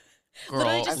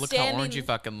Literally Girl, just look how orange standing- you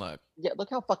fucking look. yeah, look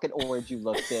how fucking orange you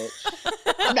look, bitch.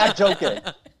 I'm not joking.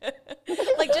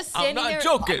 Like just I'm standing not there,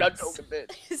 joking. I'm not joking,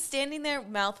 bitch. standing there,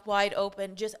 mouth wide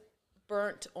open, just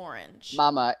burnt orange.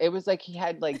 Mama, it was like he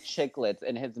had like chiclets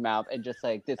in his mouth and just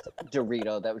like this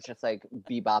Dorito that was just like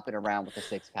bebopping around with a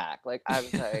 6-pack. Like I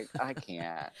was like, I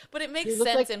can't. But it makes He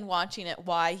looked sense like- in watching it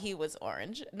why he was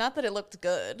orange. Not that it looked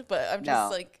good, but I'm No.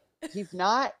 just like, He's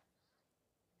not.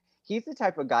 He's the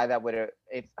type of guy that would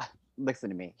if listen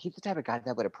to me. He's the type of guy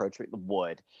that would approach me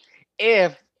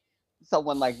if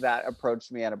someone like that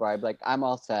approached me at a bar. I'd be like, I'm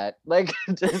all set. Like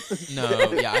just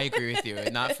No, yeah, I agree with you.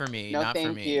 Not for me. no, not for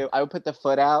thank me. you. I would put the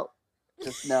foot out.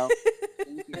 Just no.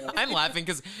 Thank you. I'm laughing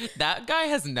because that guy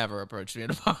has never approached me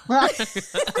at a bar.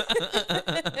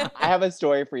 I have a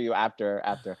story for you after,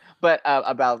 but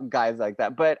about guys like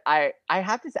that. But I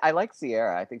have to say, I like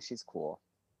Sierra. I think she's cool.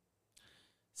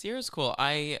 Sierra's cool.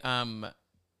 Sasha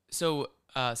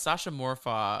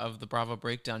Morfa of the Bravo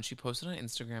Breakdown, she posted on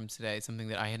Instagram today something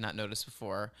that I had not noticed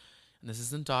before. And this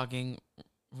isn't dogging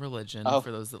religion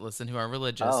for those that listen who are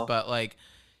religious, but like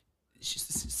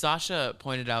Sasha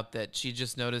pointed out that she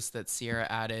just noticed that Sierra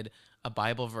added a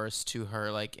Bible verse to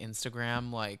her like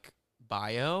Instagram like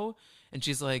bio, and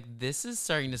she's like, this is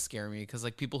starting to scare me because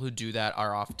like people who do that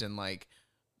are often like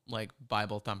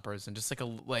Bible thumpers and just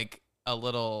like a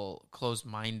little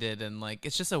closed-minded, and like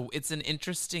it's an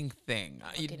interesting thing.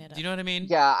 Do you know what I mean?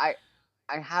 Yeah,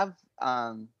 I have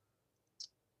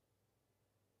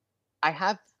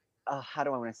how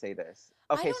do I want to say this?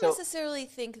 Okay, I don't necessarily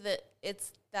think that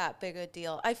it's that big a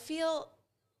deal. I feel,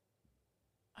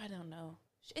 I don't know.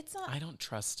 It's not. I don't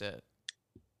trust it.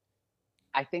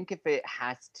 I think if it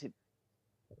has to,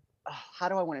 how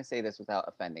do I want to say this without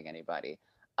offending anybody?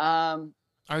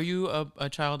 Are you a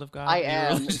child of God? I Are you a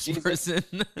am. religious Jesus- person?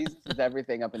 Jesus is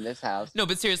everything up in this house. No,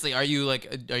 but seriously, are you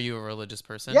a religious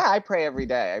person? Yeah, I pray every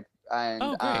day,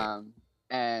 Oh, great.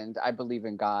 and I believe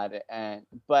in God,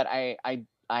 but I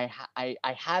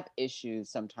have issues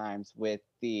sometimes with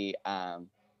the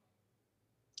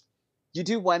you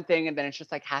do one thing and then it's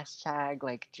just like hashtag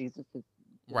like Jesus is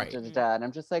Right. and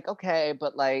I'm just like, okay,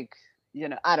 but like, you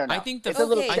know, I don't know. I think the It's a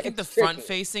little I Okay. think the it's tricky. front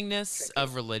facingness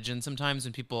of religion sometimes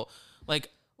when people like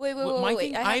Wait, my wait.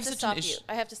 thing- I I have have to such an stop you. issue-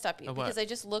 I have to stop you Oh, what? because I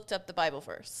just looked up the Bible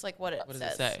verse, like what it what does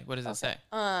says. it say? What does it say?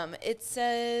 It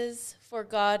says, "For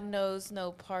God knows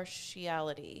no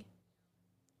partiality."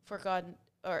 For God,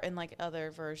 or in like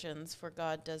other versions, for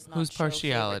God does not. Whose show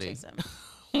partiality? favoritism.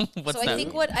 What's So that? I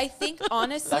think what I think Is that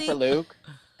honestly, for Luke?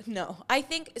 no, I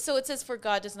think so. It says, "For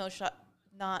God does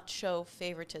not show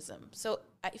favoritism." So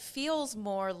it feels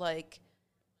more like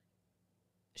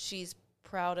she's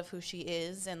proud of who she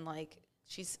is and like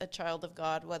she's a child of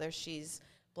God, whether she's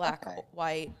black, Okay.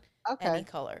 white, Okay. any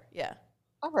color. Yeah,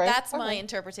 All right. that's all my right.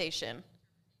 interpretation.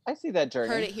 I see that journey.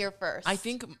 Heard it here first. I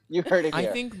think You heard it I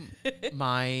here. think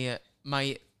my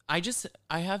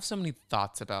I have so many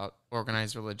thoughts about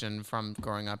organized religion from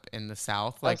growing up in the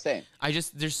South. Like same.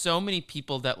 there's so many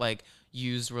people that like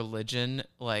use religion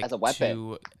like As a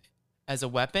weapon. as a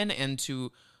weapon and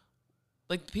to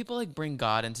like people like bring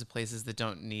God into places that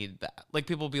don't need that. Like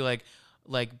people be like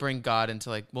bring God into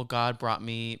like, well, God brought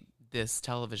me this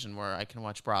television where I can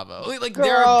watch Bravo. Like Girl,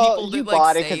 there are people that you like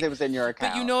bought it say, because it was in your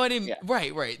account. but you know what I mean? Yeah.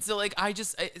 Right. So like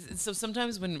so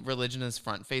sometimes when religion is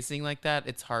front facing like that,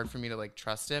 it's hard for me to like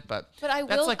trust it. But But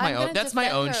that's like my I'm own. gonna That's my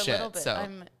defend own her a little shit. bit. So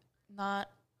I'm not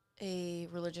a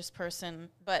religious person,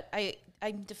 but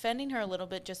I'm defending her a little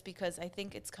bit just because I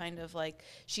think it's kind of like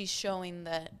she's showing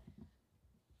that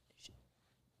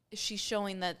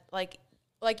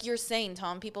like you're saying,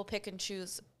 Tom, people pick and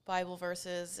choose Bible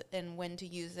verses and when to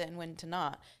use it and when to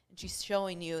not. And she's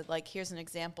showing you like, here's an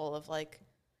example of like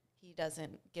he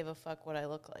doesn't give a fuck what I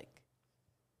look like.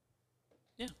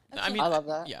 yeah, That's I all. mean, I love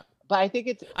that. Yeah, But I think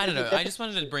it's. I don't it's know. a I just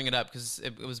wanted to bring it up because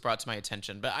it was brought to my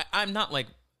attention. But I'm not like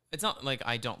it's not like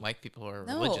I don't like people who are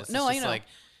No, religious. no, it's I just know. like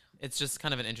it's just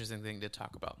kind of an interesting thing to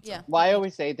talk about. So. Yeah. Well, I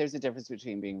always say there's a difference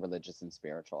between being religious and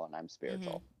spiritual, and I'm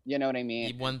spiritual. You know what I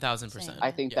mean? 1,000%. Same.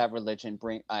 I think Yeah. that religion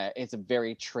it's a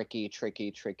very tricky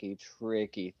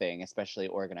thing, especially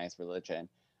organized religion.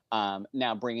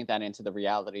 Now bringing that into the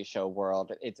reality show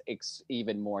world, it's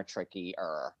even more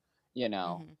trickier, you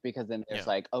know, because then there's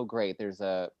Yeah. like, oh great, there's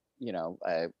a, you know,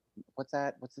 what's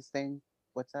that? What's this thing?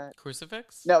 What's that?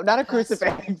 Crucifix? No, not a Pastor.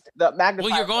 crucifix. The magnifier.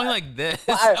 Well, you're going like this.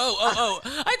 Well, I- oh!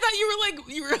 I thought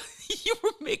you were you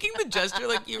were making the gesture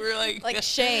like you were like Like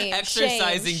shame,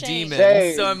 exorcising shame. demons.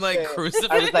 Shame, so I'm like shame.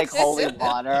 crucifix. I was like holy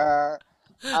water.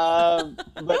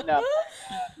 But no,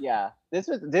 yeah,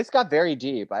 this got very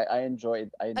deep. I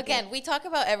enjoyed. Again, we talk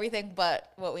about everything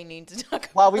but what we need to talk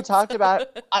about. Well, we talked about.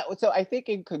 So I think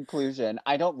in conclusion,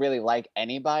 I don't really like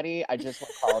anybody. I just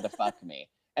want Carl to fuck me,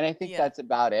 and I think Yeah. that's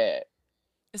about it.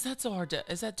 Is that so hard to?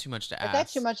 Is that too much to Is ask? that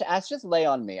too much to ask? Just lay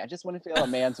on me. I just want to feel a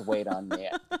man's weight on me.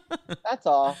 That's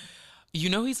all. You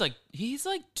know, he's like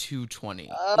 220.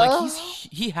 Like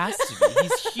he has to be.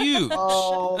 He's huge.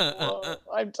 Oh,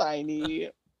 I'm tiny.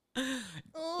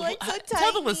 Oh, I'm so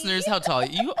Tell the tiny. listeners how tall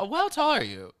you. How tall are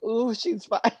you? Ooh, she's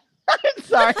fine. I'm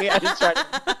sorry. I was trying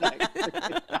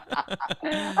to.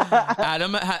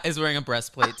 Adam is wearing a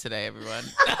breastplate today, everyone,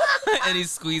 and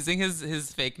he's squeezing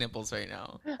his fake nipples right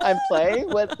now. I'm playing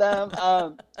with them.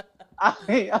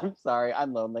 I'm sorry.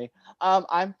 I'm lonely.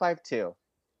 I'm 5'2".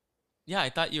 Yeah, I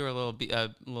thought you were a little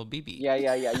BB. Yeah.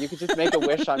 You could just make a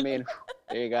wish on me, and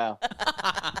there you go.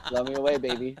 Blow me away,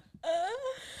 baby.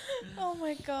 Oh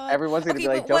my god. Everyone's gonna Okay, be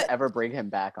like, but "Don't what- ever bring him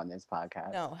back on this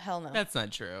podcast." No, hell no. That's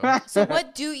not true. So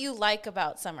what do you like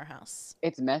about Summer House?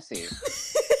 It's messy.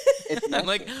 It's messy. I'm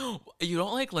like, you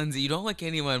don't like Lindsay. You don't like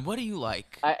anyone. What do you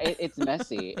like? It's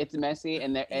messy. It's messy,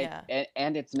 and Yeah.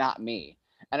 and it's not me.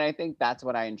 And I think that's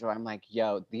what I enjoy. I'm like,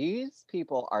 yo, these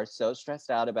people are so stressed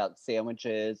out about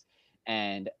sandwiches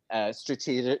and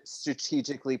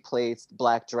strategically placed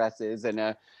black dresses and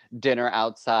a dinner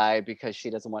outside because she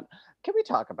doesn't want. Can we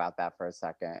talk about that for a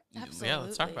second? Yeah, let's talk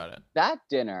Absolutely. about it. That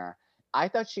dinner, I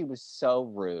thought she was so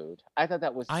rude. I thought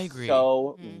that was I agree.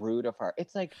 so Mhm. rude of her.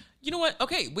 It's like, You know what?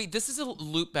 Okay, wait. This is a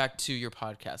loop back to your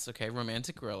podcast. Okay,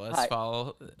 Romantic Gorillas. Hi.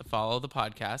 Follow the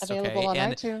podcast. available okay, on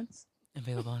and iTunes.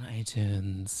 available on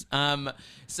iTunes.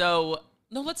 So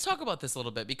no, let's talk about this a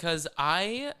little bit because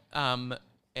I am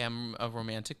a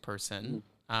romantic person.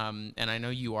 And I know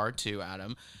you are too,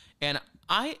 Adam. And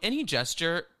any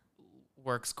gesture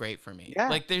works great for me. Yeah.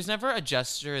 Like there's never a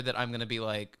gesture that I'm gonna be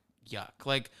like, yuck.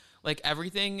 Like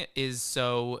everything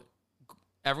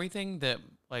that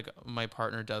like my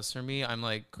partner does for me, I'm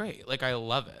like, great. Like I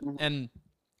love it. Mhm.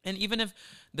 And even if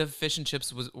the fish and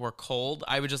chips were cold,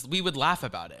 we would laugh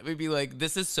about it. We'd be like,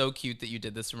 "This is so cute that you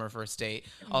did this from our first date."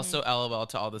 Also, LOL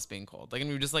to all this being cold. Like, and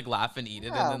we would just like laugh and eat it,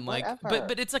 Yeah, and then like, whatever.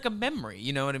 but it's like a memory,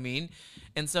 you know what I mean?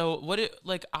 And so,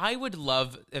 I would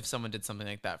love if someone did something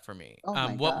like that for me. Oh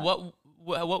my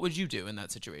What would you do in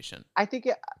that situation? I think,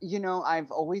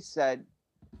 I've always said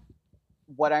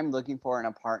what I'm looking for in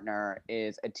a partner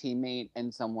is a teammate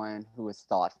and someone who is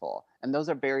thoughtful. And those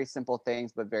are very simple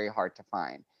things, but very hard to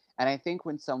find. And I think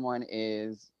when someone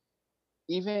is,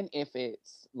 even if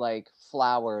it's like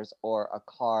flowers or a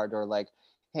card or like,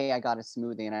 hey, I got a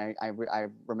smoothie and I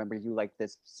remember you like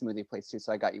this smoothie place too,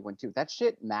 so I got you one too. That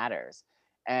shit matters.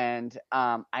 And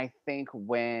I think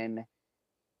when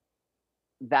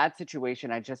that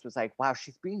situation, I just was like, wow,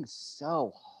 she's being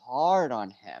so hard on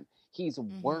him. He's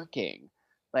working.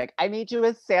 Like, I made you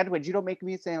a sandwich. You don't make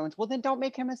me a sandwich. Well, then don't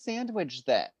make him a sandwich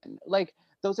then. Like,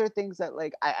 those are things that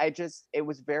like it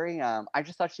was very I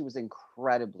just thought she was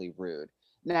incredibly rude.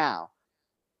 Now,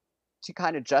 to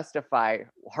kind of justify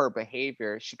her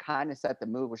behavior, she kind of set the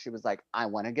move where she was like, I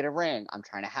want to get a ring. I'm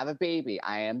trying to have a baby.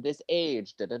 I am this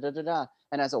age. Da da da da da.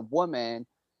 And as a woman,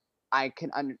 I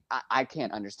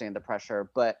can't understand the pressure,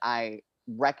 but I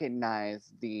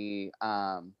recognize the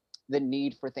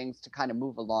need for things to kind of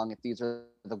move along if these are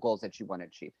the goals that you want to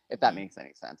achieve. If that makes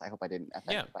any sense. I hope I didn't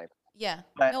offend anybody. Yeah.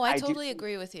 But No, I do totally think-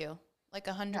 agree with you. Like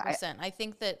 100%. I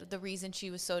think that the reason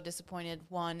she was so disappointed,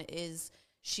 one, is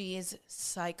she is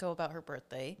psycho about her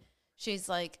birthday. She's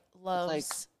like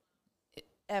loves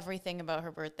everything about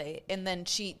her birthday. And then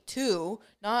she, too,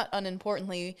 not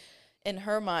unimportantly, in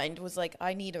her mind, was like,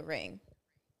 I need a ring.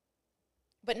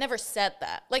 But never said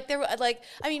that. Like, there were, like,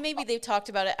 I mean, maybe they've talked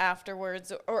about it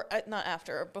afterwards, or not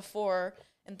after, or before,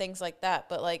 and things like that.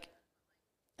 But, like,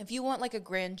 if you want, like, a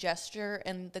grand gesture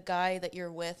and the guy that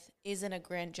you're with isn't a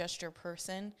grand gesture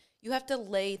person, you have to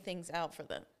lay things out for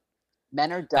them.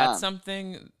 Men are dumb. That's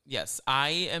something. Yes, I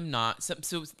am not.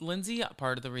 So Lindsay,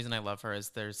 part of the reason I love her is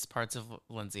there's parts of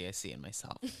Lindsay I see in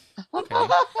myself. Okay.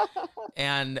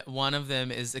 And one of them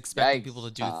is expecting Yikes, people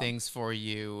to do Tom. things for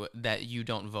you that you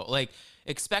don't vote. Like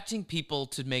expecting people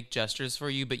to make gestures for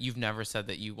you, but you've never said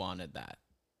that you wanted that.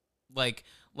 Like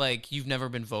you've never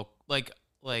been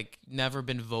never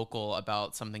been vocal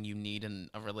about something you need in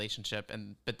a relationship,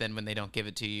 but then when they don't give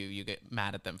it to you, you get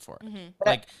mad at them for it.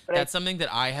 But That's something that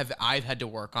I've had to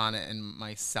work on it in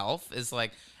myself, is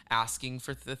like asking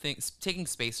for the things, taking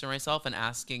space for myself and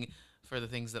asking for the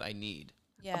things that I need.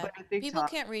 Yeah. But I think People Tom-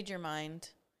 can't read your mind.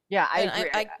 Yeah, I And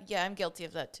agree. I'm guilty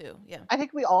of that too. Yeah. I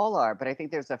think we all are, but I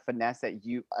think there's a finesse that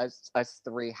us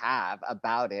three have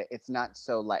about it. It's not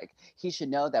so like he should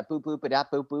know that boop boop da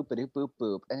boop boop boop boop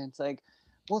boop, and it's like,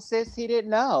 well, sis, he didn't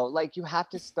know. Like you have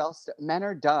to spell. Men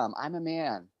are dumb. I'm a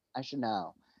man. I should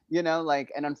know. You know,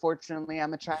 like, and unfortunately,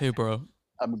 I'm Hey, attracted. bro.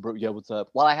 I'm a bro. Yeah, what's up?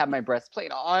 While I have my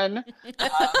breastplate on.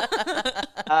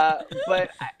 But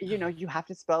you know, you have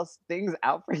to spell things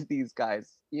out for these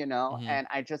guys, you know. Mhm. And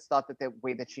I just thought that the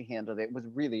way that she handled it was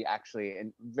really actually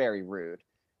and very rude,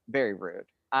 very rude.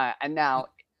 And now,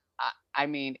 I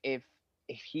mean, if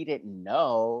he didn't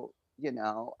know, you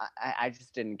know, I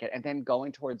just didn't get. And then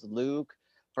going towards Luke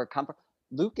for comfort.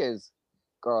 Luke is,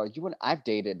 girl, you would. I've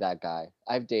dated that guy.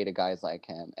 I've dated guys like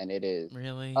him, and it is.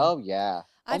 Really? Oh yeah.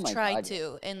 Oh I've my tried God.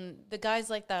 to, and the guys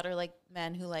like that are like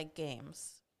men who like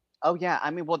games. Oh yeah, I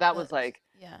mean, well, that was But, like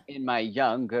yeah. in my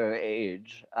younger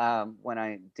age, when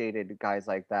I dated guys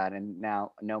like that, and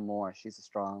now no more. She's a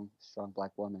strong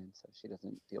black woman, so she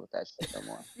doesn't deal with that shit no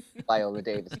more. Viola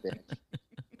Davis, bitch.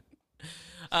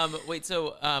 Wait,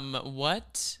 so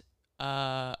what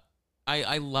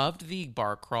I loved the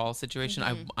bar crawl situation.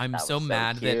 Mhm. I'm That so was so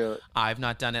mad that cute. I've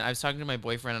not done it. I was talking to my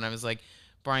boyfriend and I was like,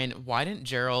 Brian, why didn't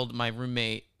Gerald, my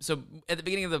roommate, so at the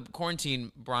beginning of the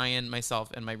quarantine, Brian, myself,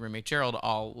 and my roommate Gerald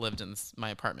all lived in my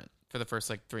apartment for the first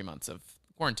like 3 months of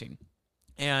quarantine.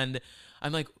 And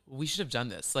I'm like, we should have done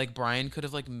this. Like Brian could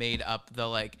have like made up the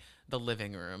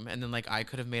living room, and then like I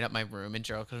could have made up my room, and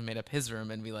Gerald could have made up his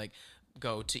room, and we like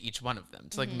go to each one of them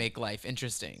to like make life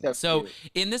interesting. So So cute.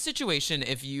 in this situation,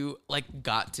 if you like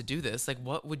got to do this, like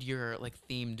what would your like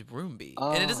themed room be?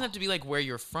 And it doesn't Oh. have to be like where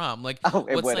you're from. Like Oh,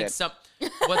 it what's like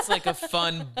wouldn't. what's like a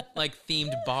fun like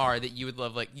themed bar that you would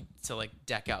love like to like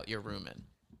deck out your room in?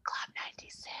 Club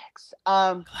 96.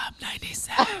 Club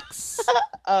 96.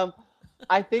 Um,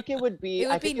 I think it would be. It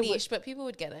would I be think it would. niche, but people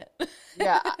would get it.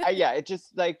 Yeah, yeah. It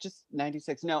just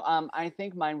 96. No, I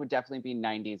think mine would definitely be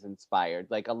 90s inspired.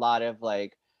 Like a lot of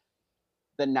like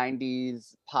the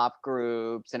 90s pop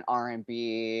groups and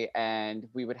R&B, and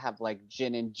we would have like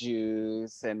gin and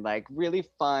juice and like really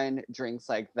fun drinks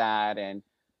like that. And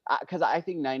because I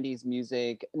think 90s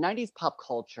music, 90s pop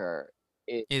culture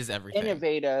is Is everything.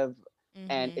 innovative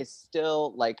and Mhm. it's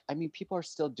still like, I mean, people are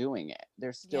still doing it.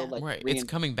 They're still Yeah. like Right. It's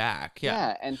coming back. Yeah.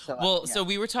 yeah, and so Well, yeah. so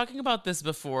we were talking about this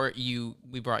before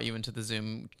we brought you into the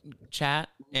Zoom chat,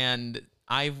 and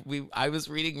I was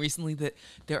reading recently that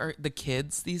there are the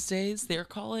kids these days, they're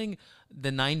calling the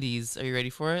 90s, are you ready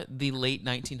for it? The late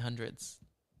 1900s.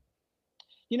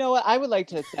 You know what? I would like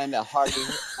to send a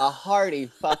hearty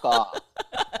fuck off.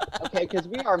 Okay, because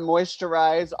we are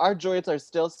moisturized. Our joints are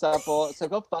still supple. So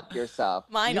go fuck yourself.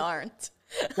 Mine You- aren't.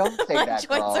 Don't say My that, joints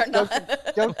girl. are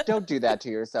not. Don't do that to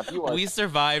yourself. You are We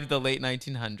survived the late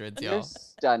 1900s, you're y'all.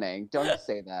 stunning. Don't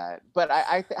say that. But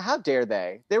how dare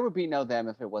they? There would be no them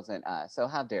if it wasn't us. So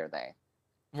how dare they?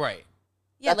 Right.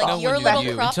 Yeah, That's like all. No your one knew little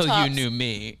you crop until tops. you knew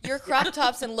me. Your crop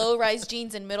tops and low-rise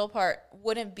jeans and middle part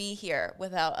wouldn't be here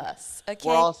without us. Okay.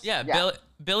 We're all Yeah,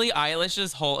 Billie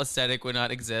Eilish's whole aesthetic would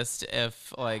not exist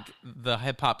if like the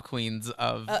hip hop queens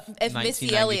of if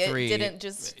Missy Elliott 1993 didn't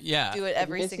just yeah. do it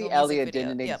every Missy single Elliott music video.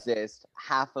 didn't Yep. exist,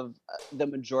 half of the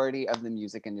majority of the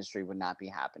music industry would not be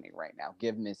happening right now.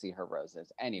 Give Missy her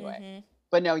roses. Anyway. Mhm.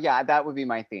 But no, yeah, that would be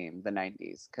my theme, the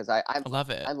 90s. Because I I love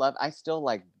it. I still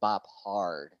like bop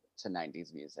hard to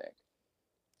 90s music.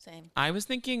 Same. I was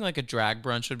thinking like a drag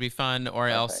brunch would be fun, or I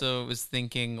Perfect. also was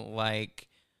thinking like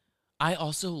I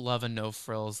also love a no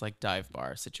frills like dive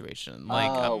bar situation, like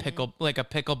Oh. a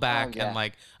pickleback Oh, yeah. and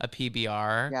like a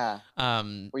PBR. Yeah.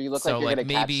 Where you look so like you're like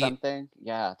gonna maybe catch something.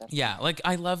 Yeah. That's yeah, like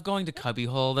I love going to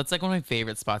Cubbyhole. That's like one of my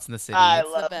favorite spots in the city. I the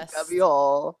love best. Cubby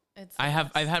Hole. It's the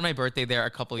I've best. had my birthday there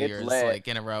a couple It's years lit. like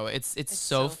in a row. It's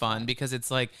so fun because it's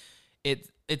like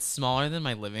it's smaller than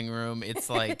my living room. It's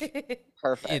like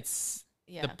Perfect. it's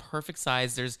yeah. the perfect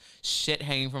size. There's shit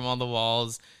hanging from all the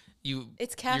walls.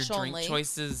 It's cash your drink only.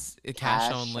 choices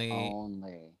cash only.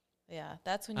 Yeah,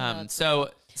 that's when you know it's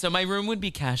So my room would be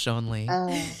cash only.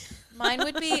 Mine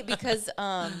would be because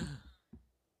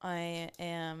I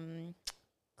am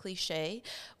cliche.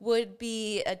 Would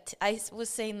be I was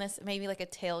saying this maybe like a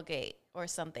tailgate or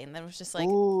something that was just like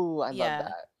Ooh, I yeah. love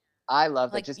that. I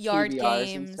love that. like Just yard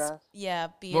PBRs and games. stuff. Yeah,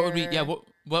 beer. What would we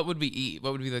what would we eat?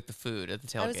 What would be like the food at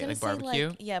the I was tailgate? gonna Like say barbecue?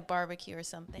 like yeah, barbecue or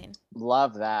something.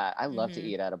 Love that. I love to Mhm.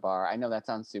 eat at a bar. I know that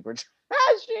sounds super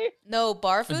trashy. No,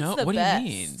 bar food's No, the what do you best.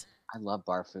 mean? I love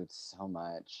bar food so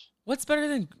much. What's better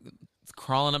than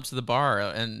crawling up to the bar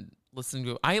and listening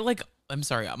to I'm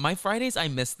sorry, my Fridays, I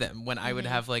miss them when I would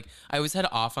have like, I always had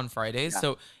off on Fridays. Yeah.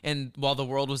 So, and while the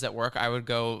world was at work, I would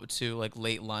go to like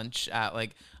late lunch at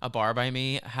like a bar by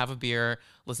me, have a beer,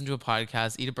 listen to a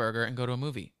podcast, eat a burger, and go to a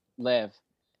movie. Live.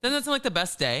 Then that's like the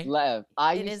best day. Lev,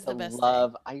 It is the best day.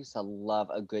 I used to love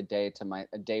a good day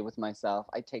a day with myself.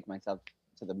 I take myself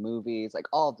to the movies, like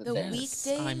all the The things.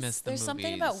 weekdays. I miss the There's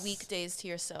something about movies. weekdays to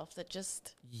yourself that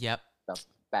just Yep. The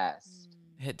best.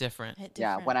 Hit different. hit Yeah,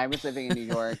 different. when I was living in New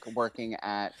York, working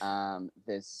at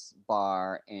this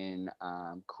bar in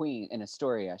in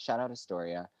Astoria. Shout out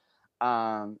Astoria.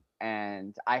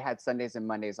 And I had Sundays and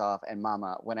Mondays off. And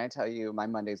Mama, when I tell you, my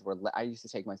Mondays were, I used to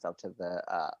take myself to the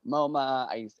MoMA.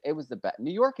 It was the best.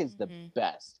 New York is the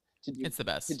best to do. It's the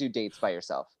best. To do dates by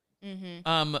yourself.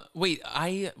 Wait,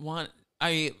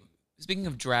 speaking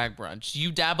of drag brunch,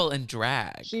 you dabble in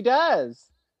drag. She does.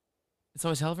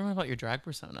 So tell everyone about your drag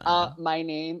persona. My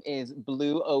name is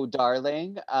Blue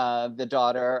O'Darling, the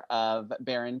daughter of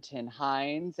Barrington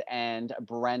Hines and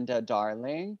Brenda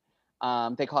Darling.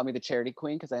 They call me the charity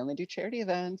queen because I only do charity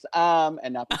events.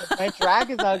 And not because my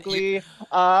drag is ugly.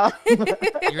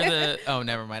 You're the, oh,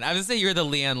 never mind. I was gonna say you're the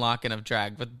Leanne Locken of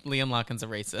drag, but Leanne Locken's a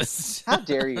racist. How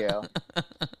dare you?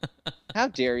 How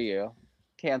dare you?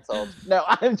 Canceled. No,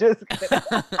 I'm just kidding.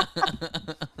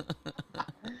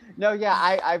 No, yeah,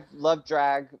 I've loved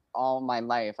drag all my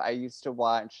life. I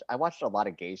watched a lot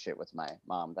of gay shit with my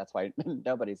mom. That's why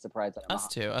nobody's surprised that I'm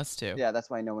Us too. Yeah, that's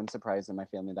why no one's surprised in my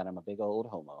family that I'm a big old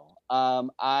homo.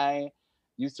 I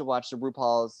used to watch the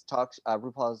RuPaul's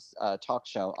talk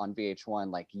show on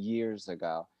VH1 like years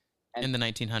ago. In the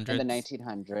 1900s. In the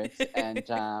 1900s. And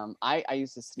I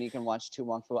used to sneak and watch Tu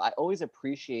Wong Fu. I always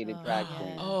appreciated drag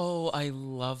queens. Oh, I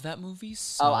love that movie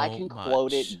so I can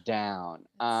quote it down.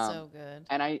 So good.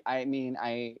 And I mean,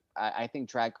 I think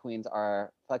drag queens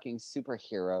are fucking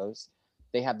superheroes.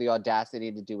 They have the audacity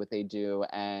to do what they do.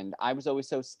 And I was always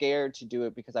so scared to do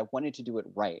it because I wanted to do it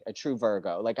right. A true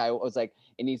Virgo. Like I was like,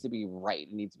 it needs to be right.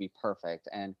 It needs to be perfect.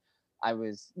 And I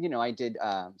was, I did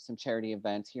some charity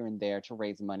events here and there to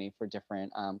raise money for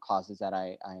different causes that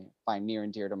I find near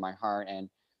and dear to my heart. And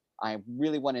I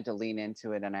really wanted to lean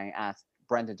into it. And I asked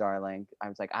Brenda Darling, I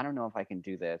was like, I don't know if I can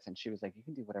do this. And she was like, you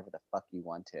can do whatever the fuck you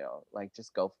want to. Like,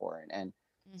 just go for it. And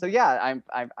so, yeah,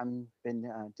 I've been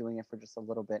doing it for just a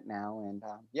little bit now. And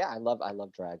yeah, I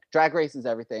love drag. Drag Race is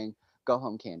everything. Go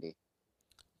home, Candy.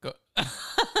 Go.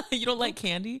 You don't like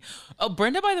Candy? Oh,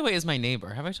 Brenda, by the way, is my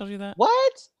neighbor. Have I told you that?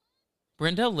 What?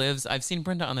 Brenda I've seen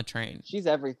Brenda on the train. She's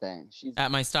everything. She's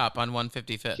at my stop on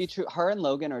 155th. Her and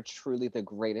Logan are truly the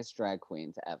greatest drag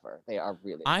queens ever. They are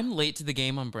really. I'm late to the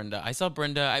game on Brenda. I saw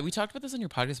Brenda. We talked about this on your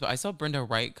podcast, but I saw Brenda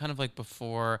right kind of like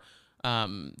before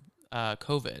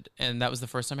COVID, and that was the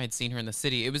first time I'd seen her in the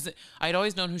city. I'd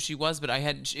always known who she was, but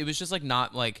it was just like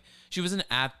not like she wasn't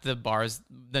at the bars,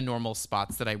 the normal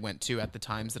spots that I went to at the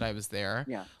times that I was there.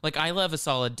 Yeah. Like I love a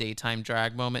solid daytime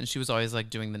drag moment, and she was always like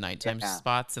doing the nighttime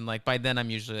spots, and like by then I'm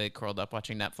usually like curled up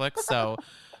watching Netflix. So,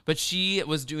 but she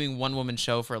was doing one woman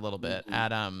show for a little bit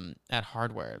at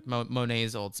Hardware,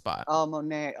 Monet's old spot. Oh,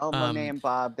 Monet and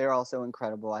Bob, they're also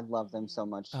incredible. I love them so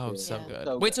much. Oh, too. so good.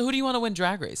 So Wait, so who do you want to win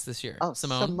Drag Race this year? Oh,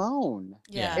 Simone. Simone.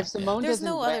 Yeah. If Simone There's doesn't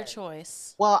no other win-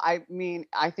 choice. Well, I mean,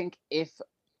 I think if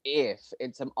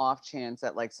it's an off chance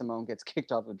that like Simone gets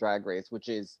kicked off of Drag Race, which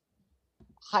is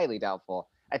highly doubtful,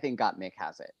 I think Gottmik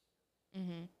has it.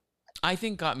 Mm-hmm. I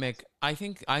think Gottmik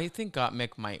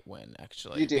might win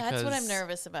actually. You do? That's what I'm because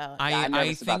nervous about. I'm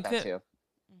nervous think about that too.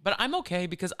 But I'm okay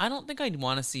because I don't think I'd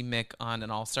want to see Mick on an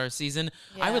All-Star season.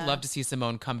 I would Yeah. love to see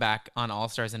Simone come back on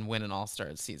All-Stars and win an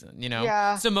All-Stars season, you know?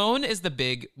 Yeah. Simone is the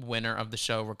big winner of the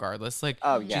show regardless. Like,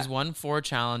 Oh, yeah. she's won 4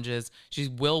 challenges. She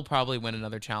will probably win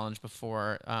another challenge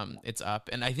before it's up.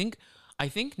 And I think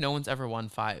no one's ever won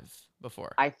 5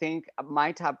 before. I think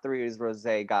my top 3 is Rose,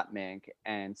 Gottmik,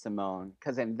 and Simone.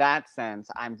 Because in that sense,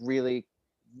 I'm really,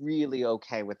 really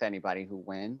okay with anybody who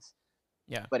wins.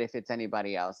 Yeah. But if it's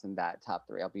anybody else in that top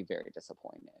 3, I'll be very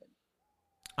disappointed.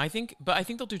 I think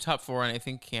they'll do top 4, and I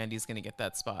think Candy's gonna get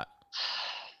that spot.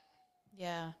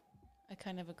 Yeah, I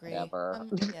kind of agree. Whatever.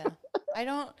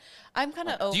 I'm kind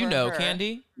of over. Do you know her.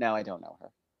 Candy? No, I don't know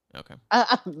her. Okay.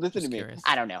 Listen Just to me. curious.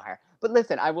 I don't know her. But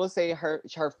listen, I will say her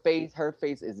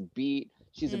face is beat.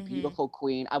 She's a Mhm. beautiful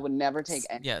queen. I would never take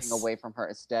anything Yes. away from her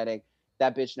aesthetic.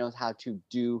 That bitch knows how to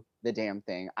do the damn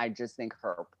thing. I just think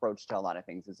her approach to a lot of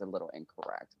things is a little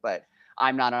incorrect. But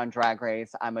I'm not on Drag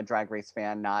Race. I'm a Drag Race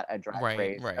fan, not a Drag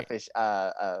Race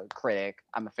critic.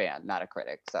 I'm a fan, not a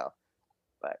critic. So,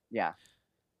 but yeah.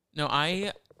 No,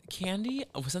 Candy,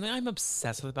 something I'm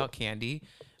obsessed with about Candy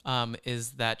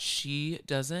is that she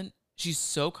doesn't she's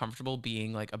so comfortable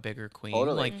being like a bigger queen.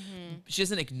 Totally. Like Mm-hmm. she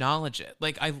doesn't acknowledge it.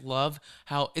 Like I love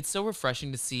how it's so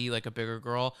refreshing to see like a bigger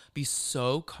girl be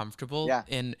so comfortable Yeah.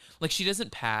 and like she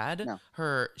doesn't pad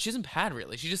No. she doesn't pad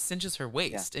really. She just cinches her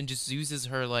waist and just uses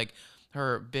her like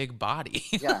her big body.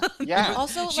 Yeah. You Yeah. know?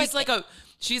 Also, she's like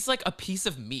a piece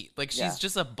of meat. Like she's Yeah.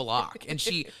 just a block and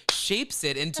she shapes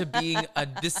it into being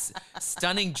this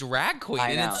stunning drag queen I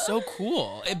and know. it's so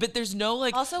cool. But there's no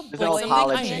like Also, There's no boy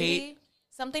apology. I hate candy.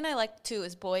 Something I like too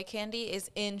is boy candy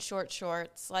is in short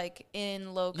shorts, like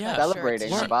in low cut Yeah. Celebrating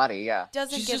shirts. her She body. Yeah.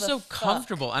 doesn't she's give just a so fuck.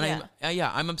 comfortable and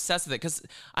Yeah. I'm obsessed with it because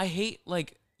I hate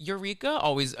like Eureka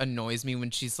always annoys me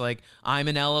when she's like I'm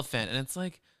an elephant and it's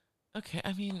like okay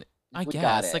I mean I We got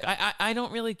guess it. like I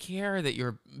don't really care that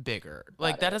you're bigger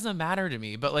like that it. doesn't matter to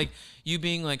me but like you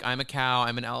being like I'm a cow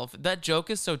I'm an elephant that joke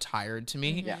is so tired to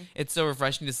me Yeah. it's so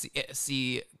refreshing to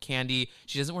see Candy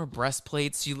she doesn't wear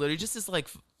breastplates she literally just is like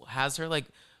has her like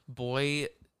boy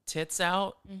tits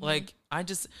out like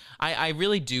I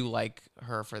really do like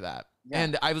her for that Yeah.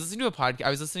 and I was listening to a podcast I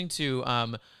was listening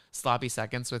to Sloppy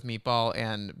Seconds with Meatball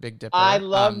and Big Dipper. I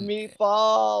love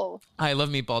Meatball. I love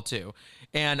Meatball too,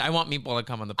 and I want Meatball to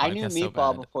come on the podcast. I knew so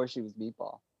Meatball bad. before she was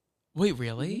Meatball. Wait,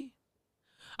 really?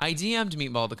 I DM'd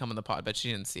Meatball to come on the pod, but she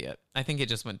didn't see it. I think it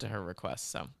just went to her request.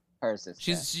 So Her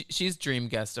sister. she's dream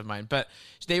guest of mine. But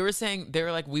they were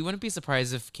like, we wouldn't be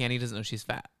surprised if Candy doesn't know she's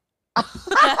fat.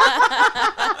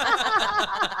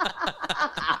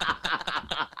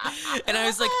 And I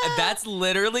was like, that's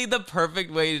literally the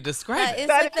perfect way to describe That it. is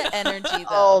like the energy, though.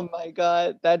 Oh my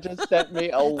god, that just sent me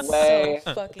away.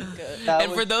 So fucking good. That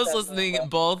And for was those sent me listening, away.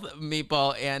 both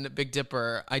Meatball and Big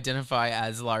Dipper identify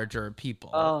as larger people.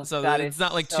 Oh, so that it's is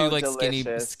not like so two like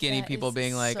delicious. skinny That people is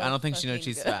being like, so I don't think she knows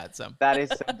fucking she's good. fat. So That is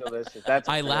so delicious. That's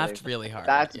I really- laughed really hard.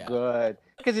 That's yeah. good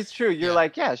because it's true. You're Yeah.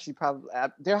 like, yeah, she probably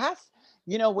there has,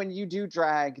 when you do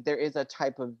drag, there is a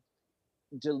type of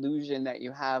delusion that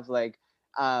you have. Like,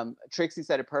 Trixie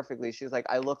said it perfectly. She was like,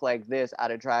 I look like this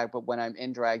out of drag, but when I'm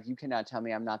in drag, you cannot tell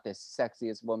me I'm not the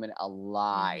sexiest woman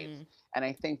alive. Mhm. And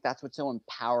I think that's what's so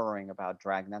empowering about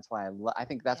drag, and that's why I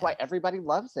think that's Yeah. why everybody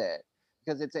loves it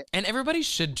because it's a And everybody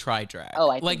should try drag. Oh,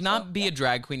 I like think not so, be yeah. a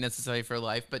drag queen necessarily for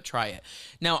life, but try it.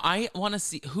 Now I want to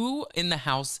see who in the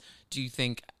house do you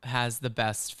think has the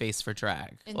best face for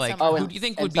drag? In Like Summer who House. do you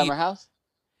think in would be? Summer House.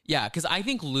 Yeah, because I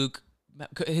think Luke,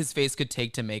 his face could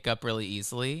take to makeup really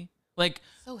easily. Like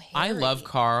So hairy. I love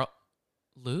Carl.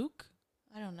 Luke.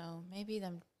 I don't know. Maybe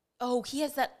them. Oh, he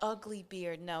has that ugly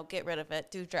beard. No, get rid of it.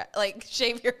 Do drag. Like,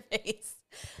 shave your face.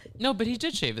 No, but he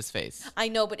did shave his face. I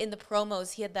know, but in the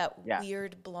promos, he had that Yeah.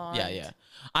 weird blonde. Yeah.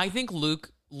 I think Luke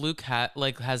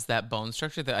has that bone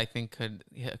structure that I think could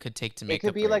take to It makeup.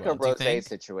 could be very like well. a Do you rose think?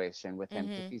 situation with him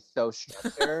because Mhm. he's so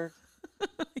structured.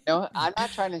 No, I'm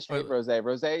not trying to shade Rose.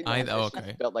 Rose, okay.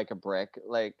 she's built like a brick.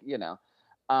 Like,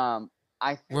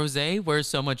 I think Rose wears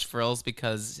so much frills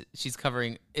because she's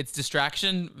covering. It's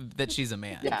distraction that she's a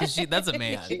man. Yeah. 'Cause that's a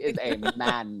man. she is a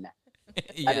man.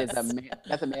 That Yes. is a man.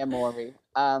 That's a man, Maury.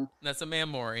 That's a man,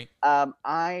 Maury.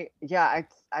 I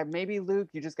maybe Luke.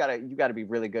 You gotta be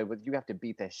really good with. You have to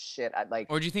beat the shit.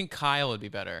 Or do you think Kyle would be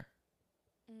better?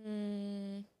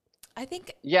 I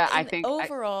think. Yeah, I in think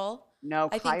overall, no,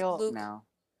 I think Kyle. Luke- No,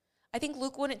 I think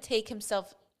Luke wouldn't take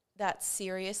himself that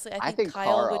seriously. I I think think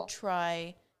Kyle Carl. would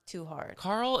try too hard.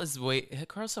 Carl's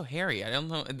so hairy. I don't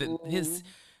know his.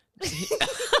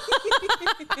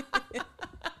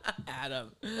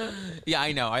 Adam. Yeah,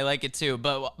 I know. I like it too.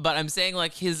 But I'm saying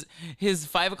like his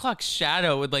 5 o'clock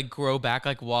shadow would like grow back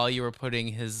like while you were putting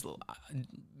his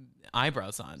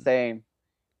eyebrows on. same.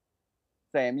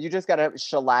 You just gotta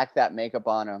shellac that makeup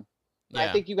on him. I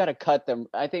Yeah. think you gotta cut them.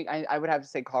 I think I would have to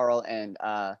say Carl and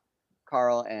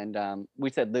we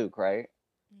said Luke, right?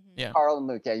 Mhm. Yeah. Carl and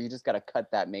Luke. Yeah, you just gotta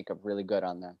cut that makeup really good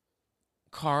on them.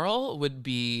 Carl would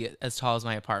be as tall as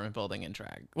my apartment building in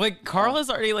drag. Like Carl is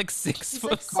already like 6 He's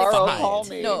foot. like Carl, 6'8". call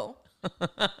me. No,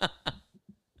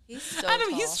 he's so Adam,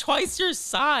 tall. he's twice your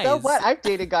size. So what? I've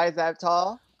dated guys that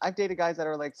tall. I've dated guys that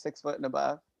are like 6 foot and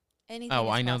above. Anything Oh,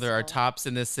 is I know there are possible. tops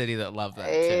in this city that love that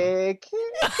too. Hey,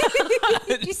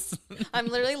 kid, Just- I'm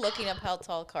literally looking up how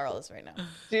tall Carl is right now.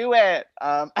 do it.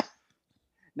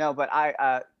 No, but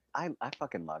I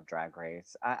fucking love Drag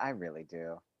Race. I really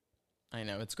do. I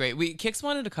know it's great. Kix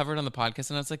wanted to cover it on the podcast,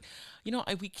 and I was like,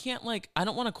 we can't I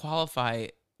don't want to qualify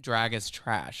drag as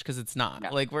trash because it's not.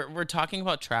 No. Like we're talking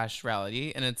about trash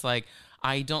reality, and it's like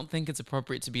I don't think it's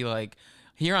appropriate to be like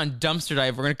here on Dumpster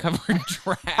Dive we're gonna cover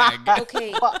drag.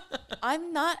 Okay,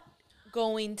 I'm not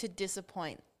going to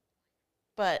disappoint,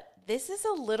 but this is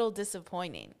a little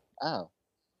disappointing. Oh,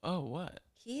 Oh, what?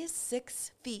 He is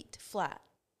 6 feet flat.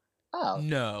 oh,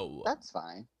 No. that's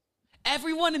fine.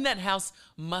 everyone in that house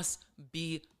must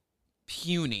be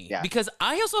puny. Yeah. Because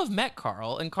I also have met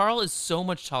Carl, and Carl is so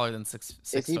much taller than six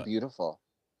Is he foot. beautiful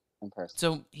in person?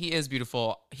 So he is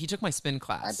beautiful. He took my spin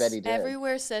class. I bet he did.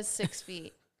 Everywhere says 6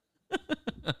 feet.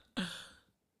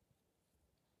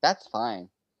 That's fine.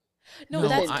 No, No,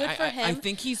 that's I- good for him. I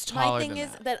think he's taller My thing than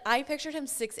is that. I pictured him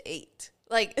 6'8".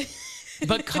 Like,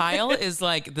 But Kyle is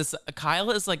like this.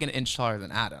 Kyle is like an inch taller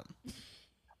than Adam.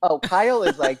 Oh, Kyle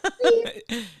is like,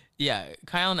 Yeah,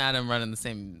 Kyle and Adam run in the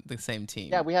same team.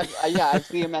 yeah, we have, I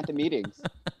see him at the meetings.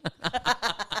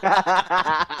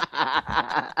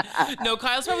 No,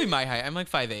 Kyle's probably my height. I'm like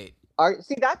 5'8".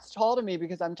 See, that's tall to me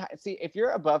because see, if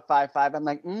you're above 5'5", I'm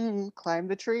like, climb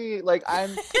the tree. Like I'm,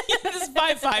 This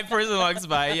 5'5" person walks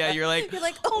by. Yeah, you're like, you're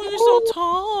like, oh, you're so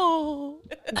tall.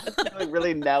 like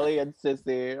really Nelly and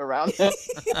Sissy around him.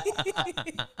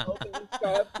 Open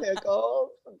scarf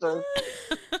pickles. Just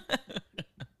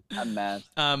a mess.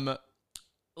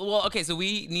 Well, okay, so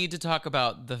we need to talk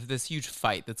about this huge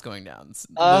fight that's going down.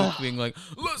 Ugh. Luke being like,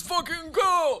 "Let's fucking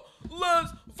go!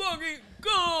 Let's fucking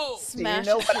go!" Do you smash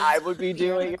know what his I would be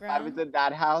beer on doing the if I was ground. in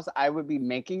that house? I would be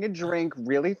making a drink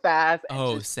really fast and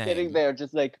Oh, just sitting same. there,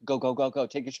 just like go, go, go, go.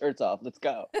 Take your shirts off. Let's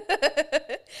go.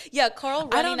 Yeah, Carl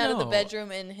I running don't out of the know.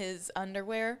 bedroom in his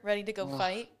underwear, ready to go Ugh.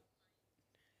 fight.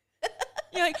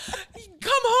 You're like,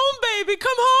 "Come home, baby,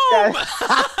 come home!"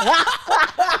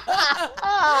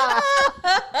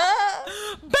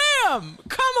 Bam!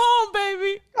 Come home,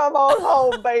 baby. Come on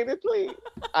home, baby, please.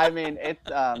 I mean, it's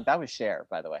that was Cher,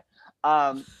 by the way.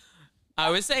 I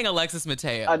was saying Alexis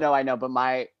Mateo. No, I know, but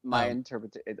my Oh.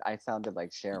 interpretation, I sounded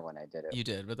like Cher when I did it. You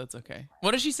did, but that's okay.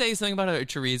 What did she say? Something about a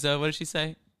chorizo? What did she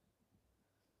say?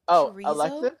 Oh, Chorizo?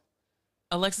 Alexis?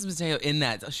 Alexis Mateo in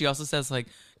that. She also says like,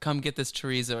 "Come get this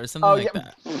chorizo" or something Oh, like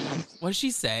yeah. that. What did she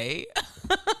say?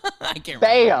 I can't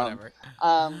Bam. remember.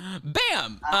 Whatever.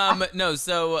 Bam. No.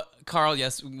 So Carl,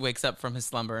 yes, wakes up from his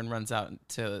slumber and runs out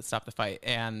to stop the fight.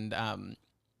 And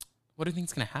what do you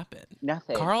think's gonna happen?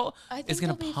 Nothing. Carl I think is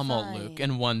gonna they'll be pummel fine. Luke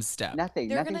in one step. Nothing.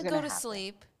 They're Nothing's gonna go to happen.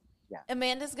 sleep. Yeah.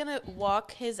 Amanda's gonna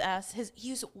walk his ass.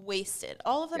 He's wasted.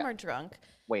 All of them Yeah. are drunk.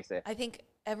 Waste it. I think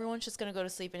everyone's just gonna go to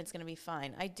sleep and it's gonna be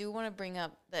fine. I do want to bring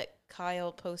up that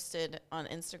Kyle posted on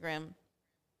Instagram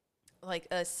like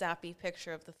a sappy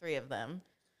picture of the three of them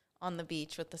on the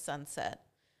beach with the sunset,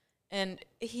 and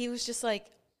he was just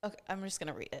like, "Okay, I'm just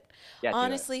gonna read it." Yeah, do it.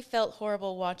 Honestly, felt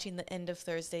horrible watching the end of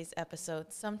Thursday's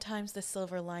episode. Sometimes the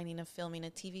silver lining of filming a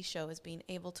TV show is being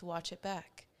able to watch it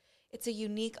back. It's a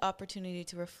unique opportunity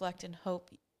to reflect and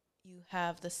hope you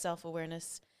have the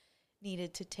self-awareness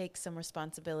needed to take some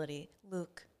responsibility.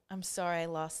 Luke, I'm sorry I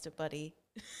lost it, buddy.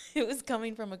 It was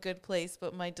coming from a good place,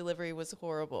 but my delivery was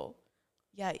horrible.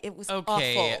 Yeah, it was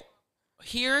Okay. awful.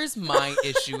 Here's my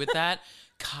issue with that.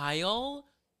 Kyle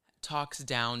talks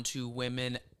down to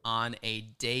women on a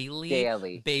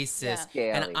daily basis.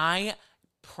 Yeah. And Daily. I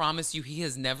promise you, he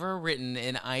has never written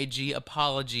an IG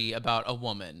apology about a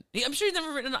woman. I'm sure he's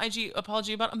never written an IG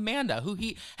apology about Amanda, who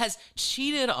he has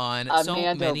cheated on so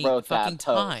Amanda many wrote fucking that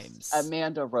post. times.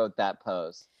 Amanda wrote that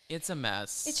post. It's a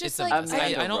mess. It's just a like- mess.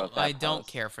 Amanda I wrote that don't post.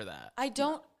 care for that. I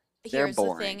don't. They're Here's the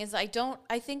boring. thing: is I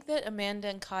think that Amanda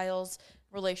and Kyle's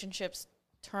relationships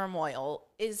turmoil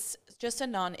is just a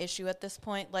non-issue at this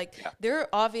point. Like Yeah. they're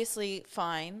obviously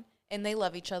fine and they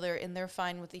love each other and they're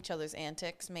fine with each other's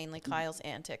antics, mainly Mm-hmm. Kyle's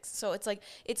antics. So it's like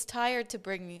it's tired to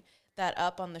bring that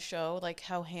up on the show, like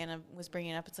how Hannah was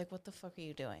bringing it up. It's like, what the fuck are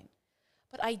you doing?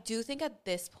 But I do think at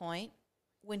this point,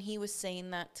 when he was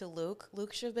saying that to Luke,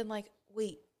 Luke should have been like,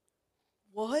 wait,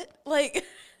 what? Like,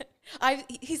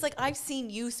 he's like, I've seen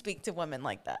you speak to women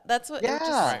like that. That's what. It was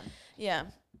just, Yeah. Right. yeah.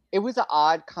 It was an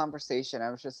odd conversation. I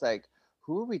was just like,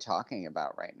 who are we talking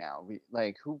about right now?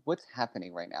 What's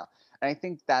happening right now? And I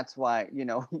think that's why,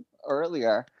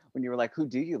 earlier when you were like, who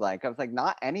do you like? I was like,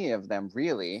 not any of them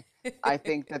really. I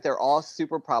think that they're all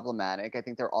super problematic. I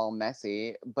think they're all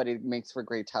messy, but it makes for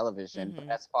great television. But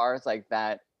Mhm. as far as like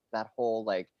that whole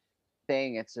like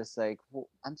thing, it's just like, well,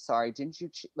 I'm sorry, didn't you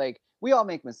like we all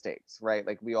make mistakes, right?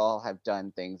 Like we all have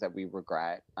done things that we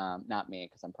regret. Not me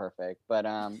because I'm perfect, but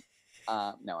no,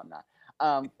 I'm not.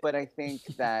 But I think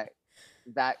that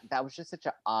was just such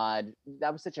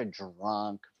a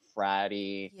drunk,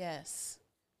 fratty, Yes.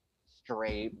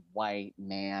 straight white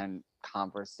man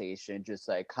conversation. Just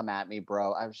like, come at me,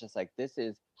 bro. I was just like, this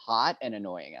is hot and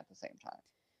annoying at the same time.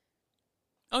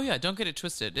 Oh yeah, don't get it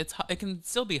twisted. It's hot. It can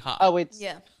still be hot. Oh, it's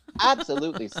Yeah.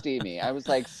 absolutely steamy. I was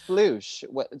like, sploosh.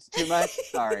 What? It's too much.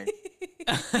 Sorry.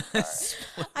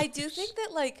 I do think that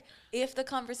like if the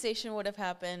conversation would have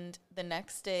happened the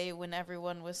next day when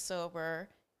everyone was sober,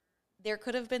 there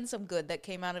could have been some good that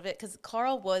came out of it because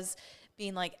Carl was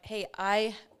being like, hey,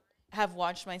 I have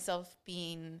watched myself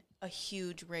being a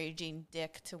huge raging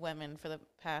dick to women for the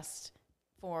past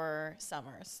 3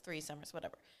 summers,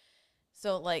 whatever.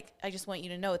 So, like, I just want you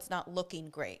to know it's not looking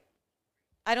great.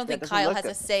 I don't think Kyle has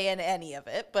a say in any of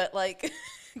it, but, like,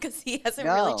 because he hasn't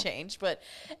really changed. But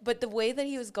the way that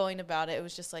he was going about it, it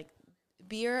was just like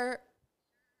beer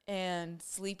and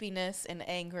sleepiness and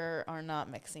anger are not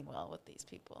mixing well with these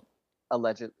people.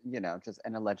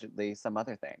 Allegedly some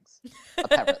other things.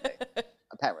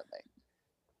 Apparently.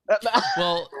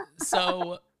 Well,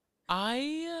 so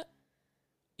I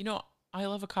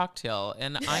love a cocktail,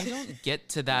 and I don't get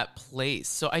to that place.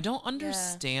 So I don't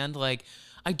understand,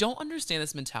 I don't understand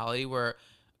this mentality where,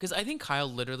 because I think Kyle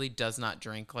literally does not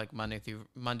drink like Monday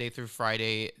through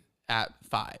Friday at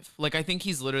 5. Like, I think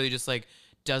he's literally just like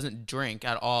doesn't drink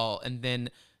at all. And then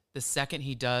the second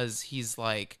he does, he's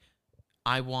like,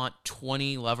 I want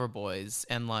 20 lover boys,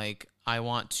 and like, I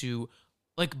want to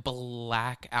like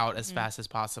black out as fast as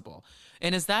possible.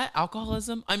 And is that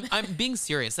alcoholism? I'm being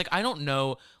serious. Like, I don't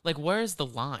know, like, where's the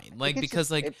line? Like, because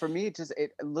just, like, for me, it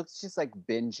looks just like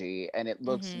bingy, and it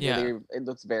looks it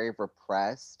looks very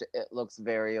repressed. It looks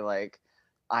very like,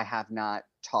 I have not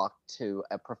talked to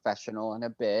a professional in a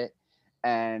bit.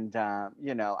 And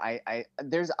I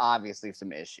there's obviously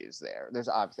some issues there. There's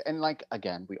obviously, and like,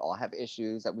 again, we all have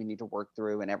issues that we need to work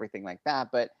through and everything like that.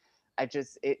 But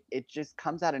it just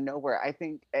comes out of nowhere, I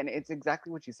think. And it's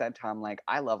exactly what you said, Tom. Like,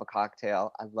 I love a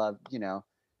cocktail. I love,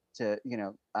 to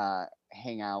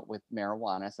hang out with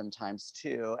marijuana sometimes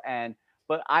too.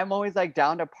 But I'm always like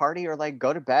down to party or like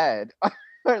go to bed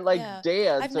or like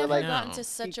dance. I've never gotten to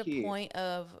such a point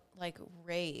of like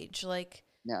rage. Like,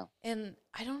 no. And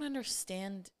I don't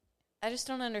understand. I just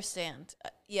don't understand.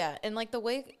 Yeah. And like the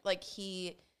way like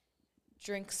he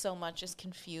drinks so much is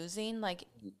confusing. Like,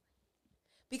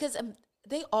 because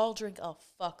they all drink a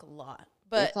fuck lot.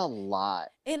 But it's a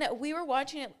lot. And we were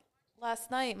watching it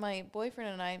last night, my boyfriend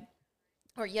and I,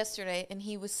 or yesterday, and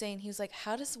he was saying, he was like,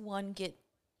 how does one get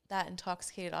that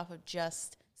intoxicated off of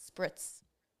just spritz?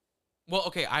 Well,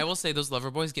 okay, I will say those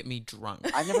lover boys get me drunk.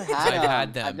 I've never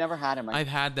had them. I've never had them. I've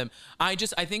had them. I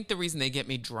think the reason they get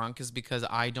me drunk is because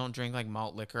I don't drink like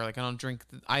malt liquor. Like, I don't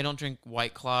drink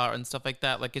White Claw and stuff like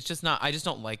that. Like, it's just not, I just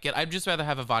don't like it. I'd just rather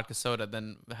have a vodka soda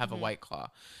than have a White Claw.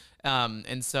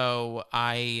 And so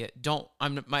my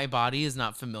body is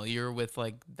not familiar with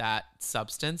like that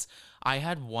substance. I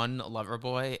had one lover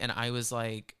boy and I was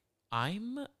like,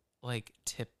 I'm like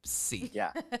tipsy.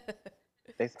 Yeah.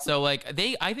 So like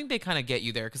I think they kind of get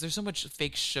you there because there's so much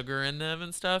fake sugar in them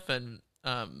and stuff, and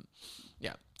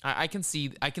yeah, I can see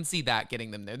that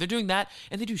getting them there. They're doing that,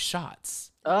 and they do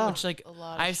shots. Which, like,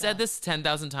 I've said this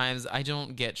 10,000 times, I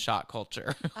don't get shot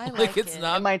culture. I like it's it.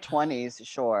 not in my 20s,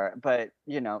 sure, but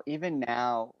even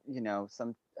now,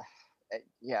 some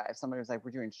if somebody was like, we're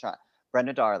doing shot,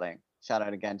 Brenda Darling, shout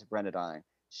out again to Brenda Darling.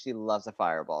 She loves a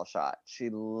fireball shot. She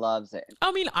loves it.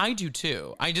 I mean, I do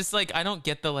too. I just like, I don't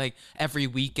get the like every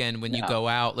weekend when you go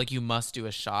out, like you must do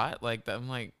a shot. Like, I'm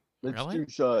like, let's really? do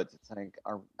shots. It's like,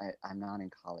 I'm not in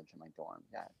college in my dorm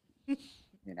yet.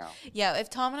 Yeah, if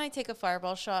Tom and I take a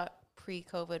fireball shot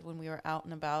pre-COVID when we were out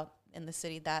and about in the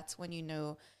city, that's when you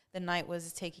knew the night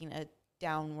was taking a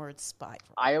downward spiral.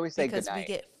 I always say because we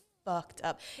get fucked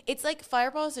up. It's like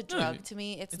fireball is a drug to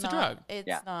me. It's not a drug.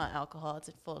 It's not alcohol. It's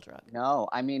a full drug. No,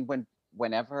 I mean,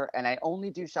 whenever, and I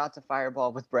only do shots of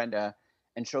fireball with Brenda,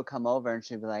 and she'll come over and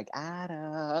she'll be like,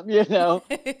 Adam, and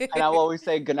I'll always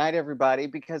say good night, everybody,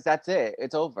 because that's it.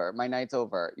 It's over. My night's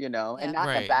over, and not in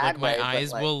a bad way. My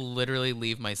eyes like, will literally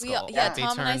leave my skull.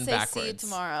 Tom and I say backwards. See you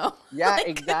tomorrow. Yeah,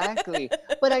 exactly.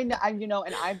 But I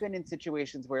and I've been in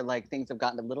situations where like things have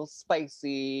gotten a little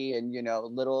spicy and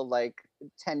little like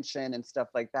tension and stuff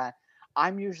like that.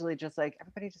 I'm usually just like,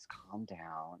 everybody just calm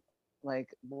down. Like,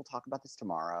 we'll talk about this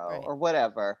tomorrow or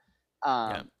whatever.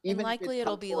 Even likely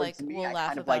it'll be like, we'll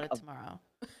laugh about it tomorrow.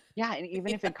 Yeah, and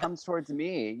even if it comes towards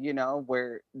me,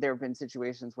 where there have been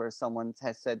situations where someone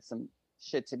has said some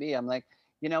shit to me, I'm like,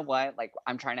 you know what? Like,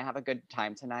 I'm trying to have a good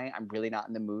time tonight. I'm really not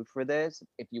in the mood for this.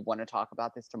 If you want to talk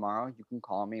about this tomorrow, you can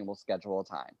call me and we'll schedule a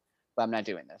time. But I'm not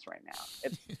doing this right now.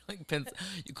 It's like,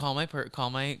 you call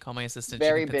my assistant.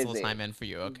 Very she can pencil busy. Time in for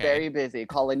you. Okay. Very busy.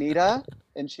 Call Anita,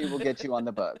 and she will get you on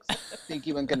the books. Thank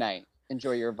you and good night.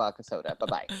 Enjoy your vodka soda.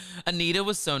 Bye-bye. Anita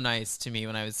was so nice to me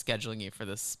when I was scheduling you for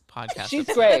this podcast. She's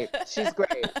great. She's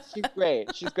great. She's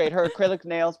great. She's great. Her acrylic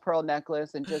nails, pearl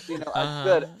necklace, and just, a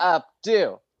good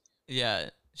updo. Yeah.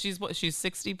 She's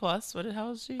 60 plus.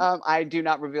 How is she? I do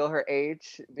not reveal her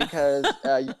age because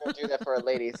you don't do that for a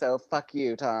lady. So fuck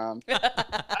you, Tom.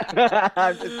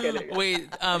 I'm just kidding. Wait,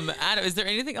 Adam, is there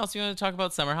anything else you want to talk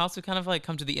about Summer House? We kind of like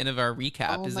come to the end of our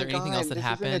recap. Oh Is my there anything God, else that this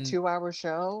happened? isn't a 2-hour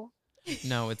show.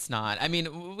 No, it's not. I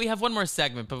mean, we have one more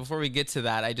segment, but before we get to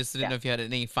that, I just didn't know if you had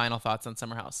any final thoughts on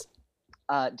Summer House.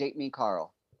 Date me,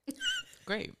 Carl.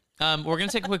 Great. We're going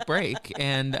to take a quick break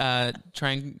and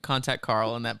try and contact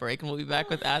Carl in that break, and we'll be back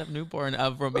with Adam Newborn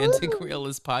of Romantic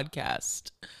Realist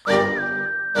Podcast.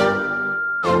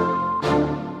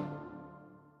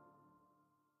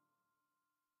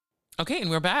 Okay, and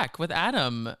we're back with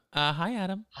Adam. Hi,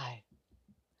 Adam. Hi.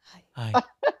 Hi.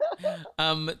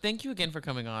 Thank you again for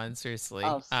coming on. Seriously,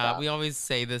 Oh, stop. we always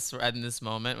say this in this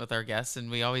moment with our guests,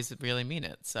 and we always really mean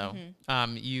it. So,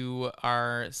 you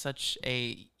are such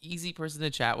a easy person to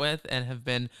chat with, and have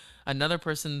been another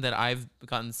person that I've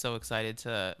gotten so excited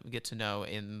to get to know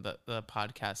in the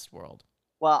podcast world.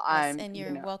 Well, Yes, and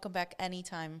you're welcome back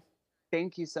anytime.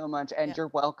 Thank you so much, and you're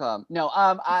welcome. No,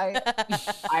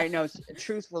 I know.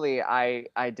 Truthfully,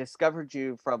 I discovered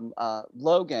you from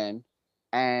Logan.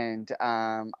 And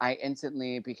I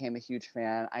instantly became a huge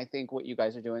fan. I think what you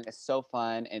guys are doing is so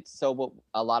fun. It's so what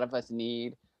a lot of us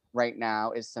need right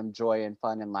now is some joy and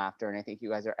fun and laughter. And I think you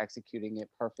guys are executing it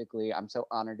perfectly. I'm so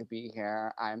honored to be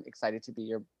here. I'm excited to be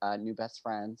your new best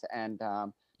friends. And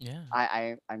I'm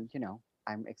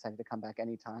excited to come back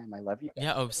anytime. I love you guys.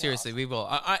 Yeah. Oh, seriously, we will.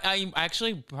 I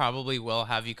actually probably will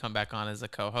have you come back on as a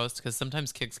co-host, because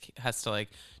sometimes Kix has to like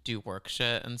do work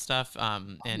shit and stuff.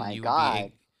 And my you God. would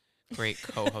be a great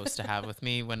co-host to have with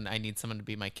me when I need someone to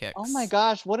be my Kix. Oh my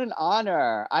gosh, what an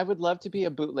honor. I would love to be a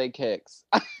bootleg Kix.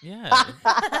 Yeah.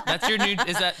 That's your new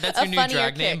that's A your new funnier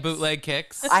drag name, Kix. Bootleg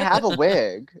Kix. I have a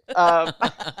wig.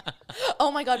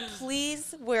 Oh my God,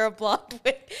 please wear a blonde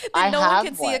wig that I no one have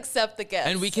can see one. except the guests.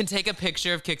 And we can take a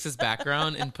picture of Kix's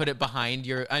background and put it behind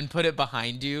you,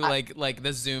 like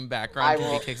the Zoom background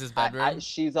can be Kix's bedroom.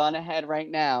 She's on ahead right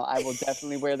now. I will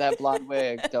definitely wear that blonde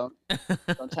wig. Don't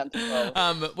tempt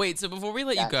me. Wait, so before we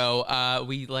let you go,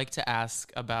 we like to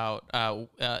ask about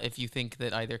if you think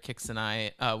that either Kix and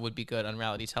I would be good on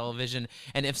reality television,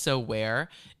 and if so, where?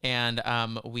 And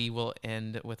we will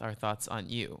end with our thoughts on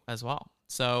you as well.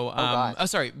 So,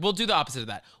 sorry, we'll do the opposite of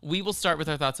that. We will start with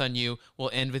our thoughts on you. We'll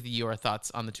end with your thoughts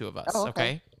on the two of us. Oh,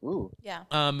 okay? Ooh. Yeah.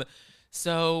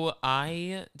 So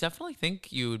I definitely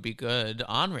think you would be good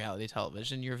on reality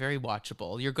television. You're very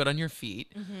watchable. You're good on your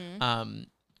feet.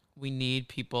 We need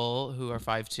people who are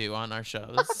 5'2" on our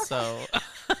shows. So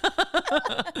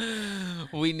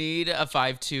we need a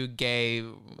 5'2" gay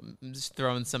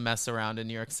throwing some mess around in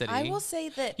New York City. I will say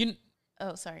that.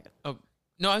 Oh, sorry. Oh,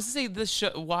 no, I was to say the show.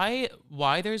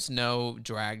 Why there's no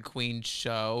drag queen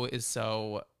show is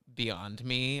so beyond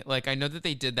me. Like, I know that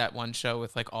they did that one show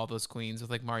with like all those queens with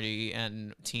like Marty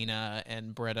and Tina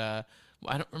and Britta.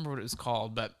 I don't remember what it was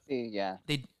called, but Yeah.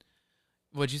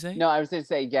 What'd you say? No, I was going to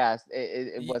say yes.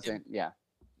 It wasn't. Yeah.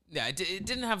 Yeah, it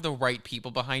didn't have the right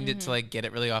people behind it to like get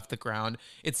it really off the ground.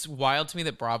 It's wild to me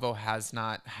that Bravo has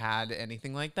not had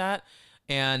anything like that.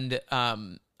 And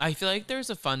I feel like there's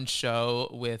a fun show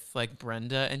with like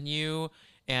Brenda and you,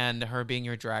 and her being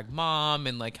your drag mom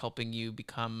and like helping you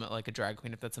become like a drag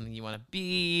queen if that's something you want to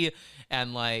be,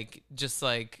 and like just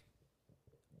like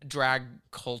drag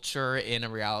culture in a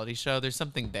reality show. There's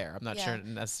something there. I'm not sure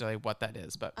necessarily what that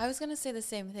is, but I was gonna say the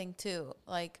same thing too.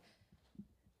 Like,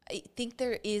 I think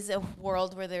there is a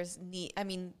world where there's need. I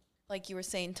mean, like you were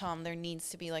saying, Tom, there needs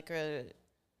to be like a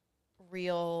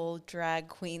real drag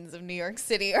queens of New York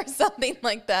City or something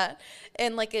like that.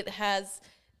 And like it has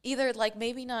either like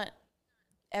maybe not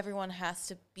everyone has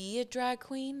to be a drag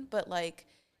queen, but like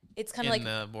it's kind of like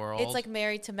the world. It's like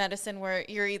Married to Medicine, where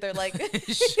you're either like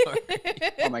Sure.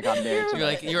 Oh my God, Married to You're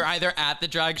like you're either at the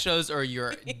drag shows or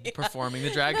you're performing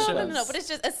the drag shows. No, but it's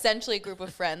just essentially a group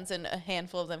of friends, and a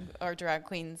handful of them are drag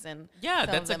queens, and Yeah,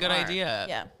 some that's a of good them aren't. idea.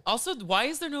 Yeah, Also, why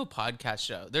is there no podcast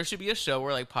show? There should be a show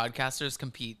where like podcasters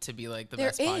compete to be like the There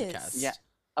best is. podcast. Yeah.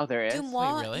 Oh, there is?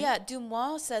 Dumois. Wait, really? Yeah,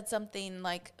 Dumois said something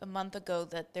like a month ago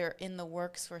that they're in the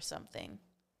works for something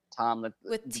Tom, with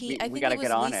we I think gotta it was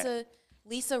get on it.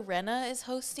 Lisa Renna is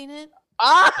hosting it.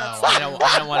 Ah! Oh, I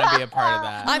don't want to be a part of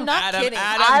that. I'm not Adam, kidding.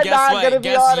 Adam, I'm guess not what? gonna be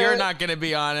Guess on you're it. not gonna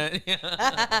be on it. Yeah,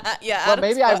 Well, Adam's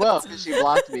maybe I fucked. will because she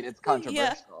blocked me. It's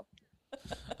controversial.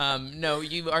 No,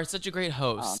 you are such a great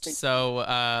host. thank So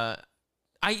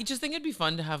I just think it'd be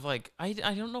fun to have like I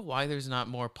don't know why there's not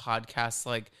more podcasts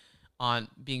like on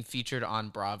being featured on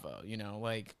Bravo, you know,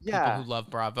 like people Yeah. who love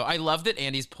Bravo. I love that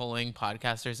Andy's pulling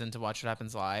podcasters into Watch What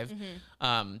Happens Live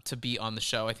to be on the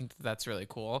show. I think that's really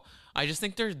cool. I just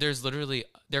think there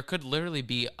could literally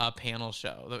be a panel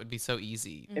show that would be so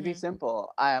easy. It'd be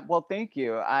simple. Well, thank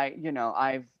you.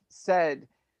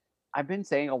 I've been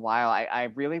saying a while, I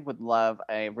really would love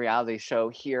a reality show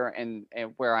here in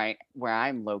where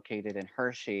I'm located in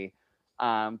Hershey,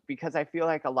 because I feel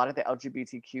like a lot of the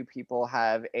LGBTQ people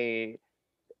have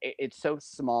it's so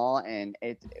small, and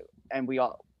we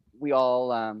all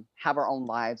have our own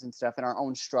lives and stuff and our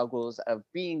own struggles of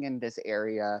being in this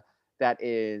area that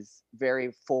is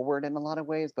very forward in a lot of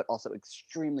ways, but also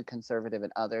extremely conservative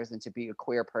in others. And to be a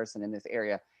queer person in this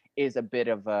area is a bit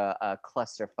of a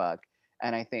clusterfuck.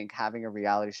 And I think having a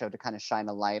reality show to kind of shine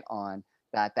a light on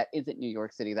that isn't New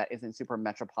York City, that isn't super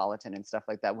metropolitan and stuff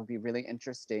like that would be really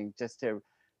interesting, just to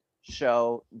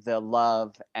show the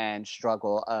love and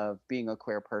struggle of being a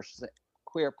queer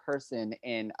person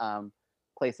in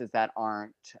places that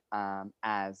aren't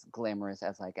as glamorous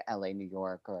as like LA, New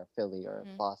York, or Philly, or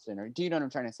Boston, or do you know what I'm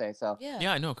trying to say? So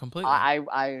Yeah, I know completely.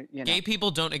 I Gay people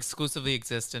don't exclusively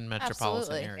exist in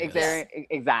metropolitan Absolutely. areas.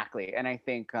 Exactly. And I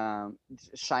think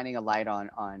shining a light on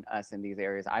us in these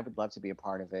areas, I would love to be a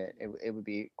part of it. It would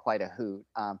be quite a hoot.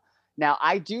 Now,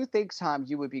 I do think, Tom,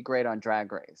 you would be great on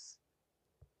Drag Race.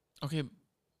 Okay,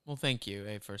 well, thank you,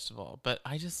 first of all. But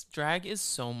drag is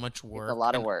so much work. It's a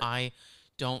lot of and work. I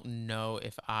don't know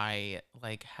if I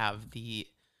like have the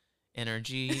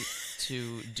energy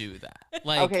to do that.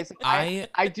 Like, Okay, so I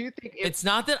do think it's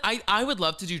not that I would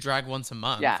love to do drag once a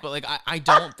month, Yeah. but like I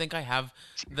don't think I have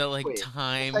the like Queen,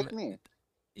 time. just like me.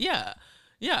 Yeah,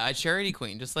 a charity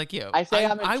queen, just like you. I say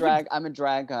I'm a drag. would- I'm a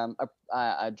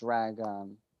drag.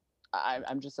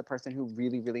 I'm just a person who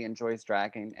really, really enjoys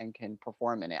drag and can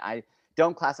perform in it. I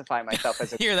don't classify myself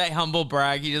as a. Hear that humble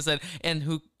brag he just said, and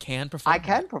who can perform? I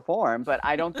can perform, but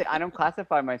I don't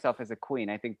classify myself as a queen.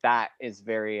 I think that is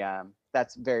very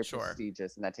that's very Sure.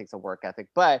 prestigious, and that takes a work ethic.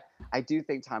 But I do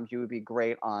think, Tom, you would be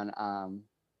great on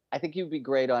I think you would be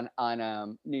great on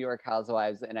New York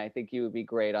Housewives, and I think you would be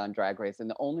great on Drag Race. And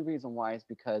the only reason why is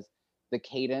because the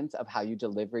cadence of how you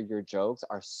deliver your jokes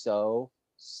are so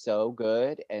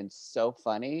good and so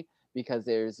funny, because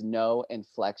there's no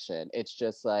inflection. It's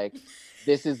just like,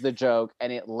 this is the joke,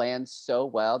 and it lands so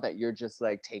well that you're just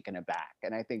like taken aback.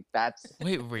 And I think that's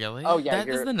Wait, really? Oh, yeah, that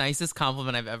is you're the nicest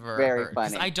compliment I've ever very heard.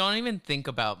 'Cause funny. I don't even think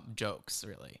about jokes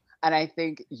really. and I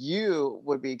think you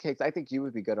would be Kix. I think you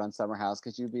would be good on Summer House,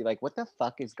 because you'd be like, what the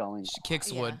fuck is going on?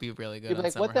 Kicks Yeah. would be really good You'd be on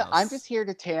like, Summer what the? House. I'm just here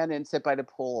to tan and sit by the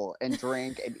pool and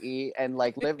drink and eat and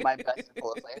like live my best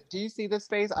fullest life. Do you see this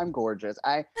face? I'm gorgeous.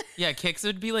 Yeah, Kix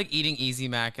would be like eating Easy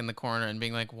Mac in the corner and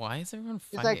being like, "Why is everyone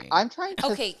It's fighting?" like, I'm trying to.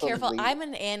 Okay, careful. sleep. I'm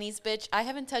an Annie's bitch. I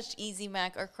haven't touched Easy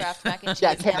Mac or Kraft mac and cheese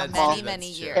Yeah, in careful. many, That's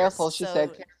many true. years. Careful, she so- said.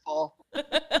 Careful.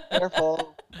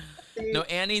 Careful. See, No,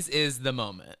 Annie's is the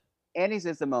moment. Annie's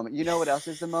is the moment. You know what else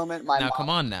is the moment? Now, come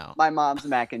on now. My mom's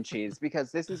mac and cheese,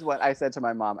 because this is what I said to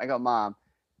my mom. I go, Mom,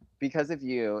 because of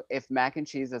you, if mac and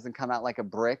cheese doesn't come out like a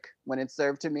brick when it's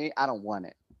served to me, I don't want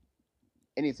it.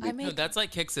 It needs to be. I make No, that's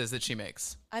like Kix's that she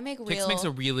makes. I make Kix real. makes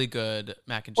a really good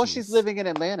mac and cheese. Well, she's living in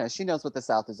Atlanta. She knows what the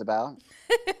South is about.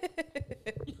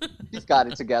 She's got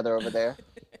it together over there.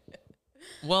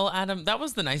 Well, Adam, that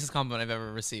was the nicest compliment I've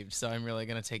ever received, so I'm really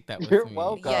gonna take that with You're me.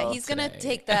 welcome. Yeah, he's gonna today.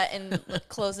 take that and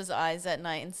close his eyes at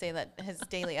night and say that his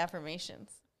daily affirmations.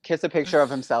 Kiss a picture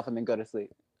of himself and then go to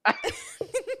sleep.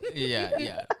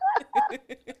 Yeah.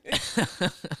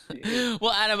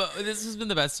 Well, Adam, this has been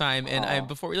the best time, and Aw.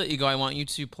 before we let you go, I want you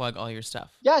to plug all your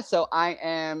stuff. Yeah, so I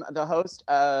am the host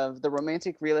of the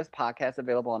Romantic Realist podcast,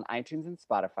 available on iTunes and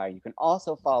Spotify. You can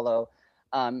also follow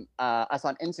us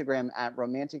on Instagram at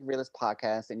Romantic Realist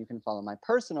Podcast, and you can follow my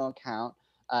personal account,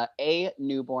 A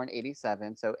Newborn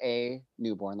 87. So A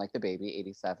Newborn, like the baby,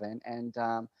 87. And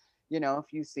if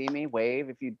you see me, wave.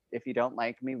 If you don't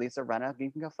like me, Lisa Rinna,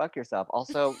 you can go fuck yourself.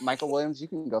 Also, Michael Williams, you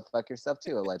can go fuck yourself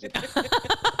too, allegedly.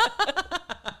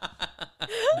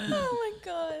 Oh my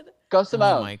god. Go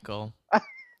Simone. Oh, Michael.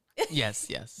 yes.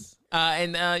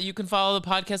 And you can follow the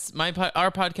podcast,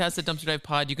 our podcast at Dumpster Dive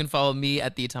Pod. You can follow me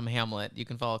at the Tom Hamlet. You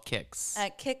can follow Kix.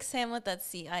 At Kix Hamlet, that's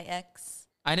CIX.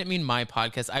 I didn't mean my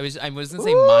podcast. I was gonna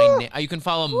say my name. You can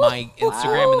follow my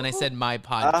Instagram, and then I said my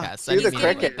podcast. I do didn't the mean Getting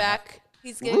me cricket. back.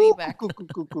 He's getting me back.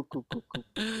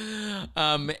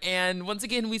 And once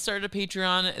again, we started a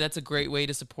Patreon. That's a great way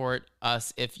to support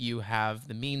us if you have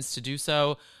the means to do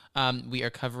so. We are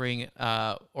covering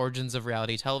origins of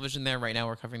reality television there. Right now,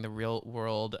 we're covering the Real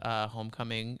World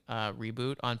Homecoming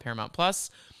reboot on Paramount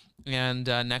Plus. And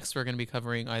next, we're going to be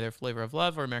covering either Flavor of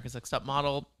Love or America's Next Top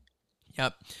Model.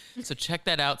 Yep. So check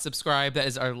that out. Subscribe. That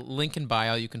is our link in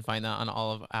bio. You can find that on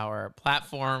all of our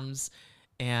platforms.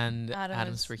 And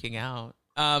Adam's freaking out.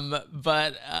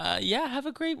 But yeah, have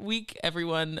a great week,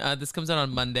 everyone. This comes out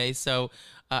on Monday. So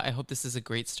I hope this is a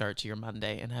great start to your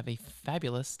Monday and have a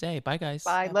fabulous day. Bye, guys.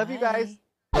 Bye. Love you guys.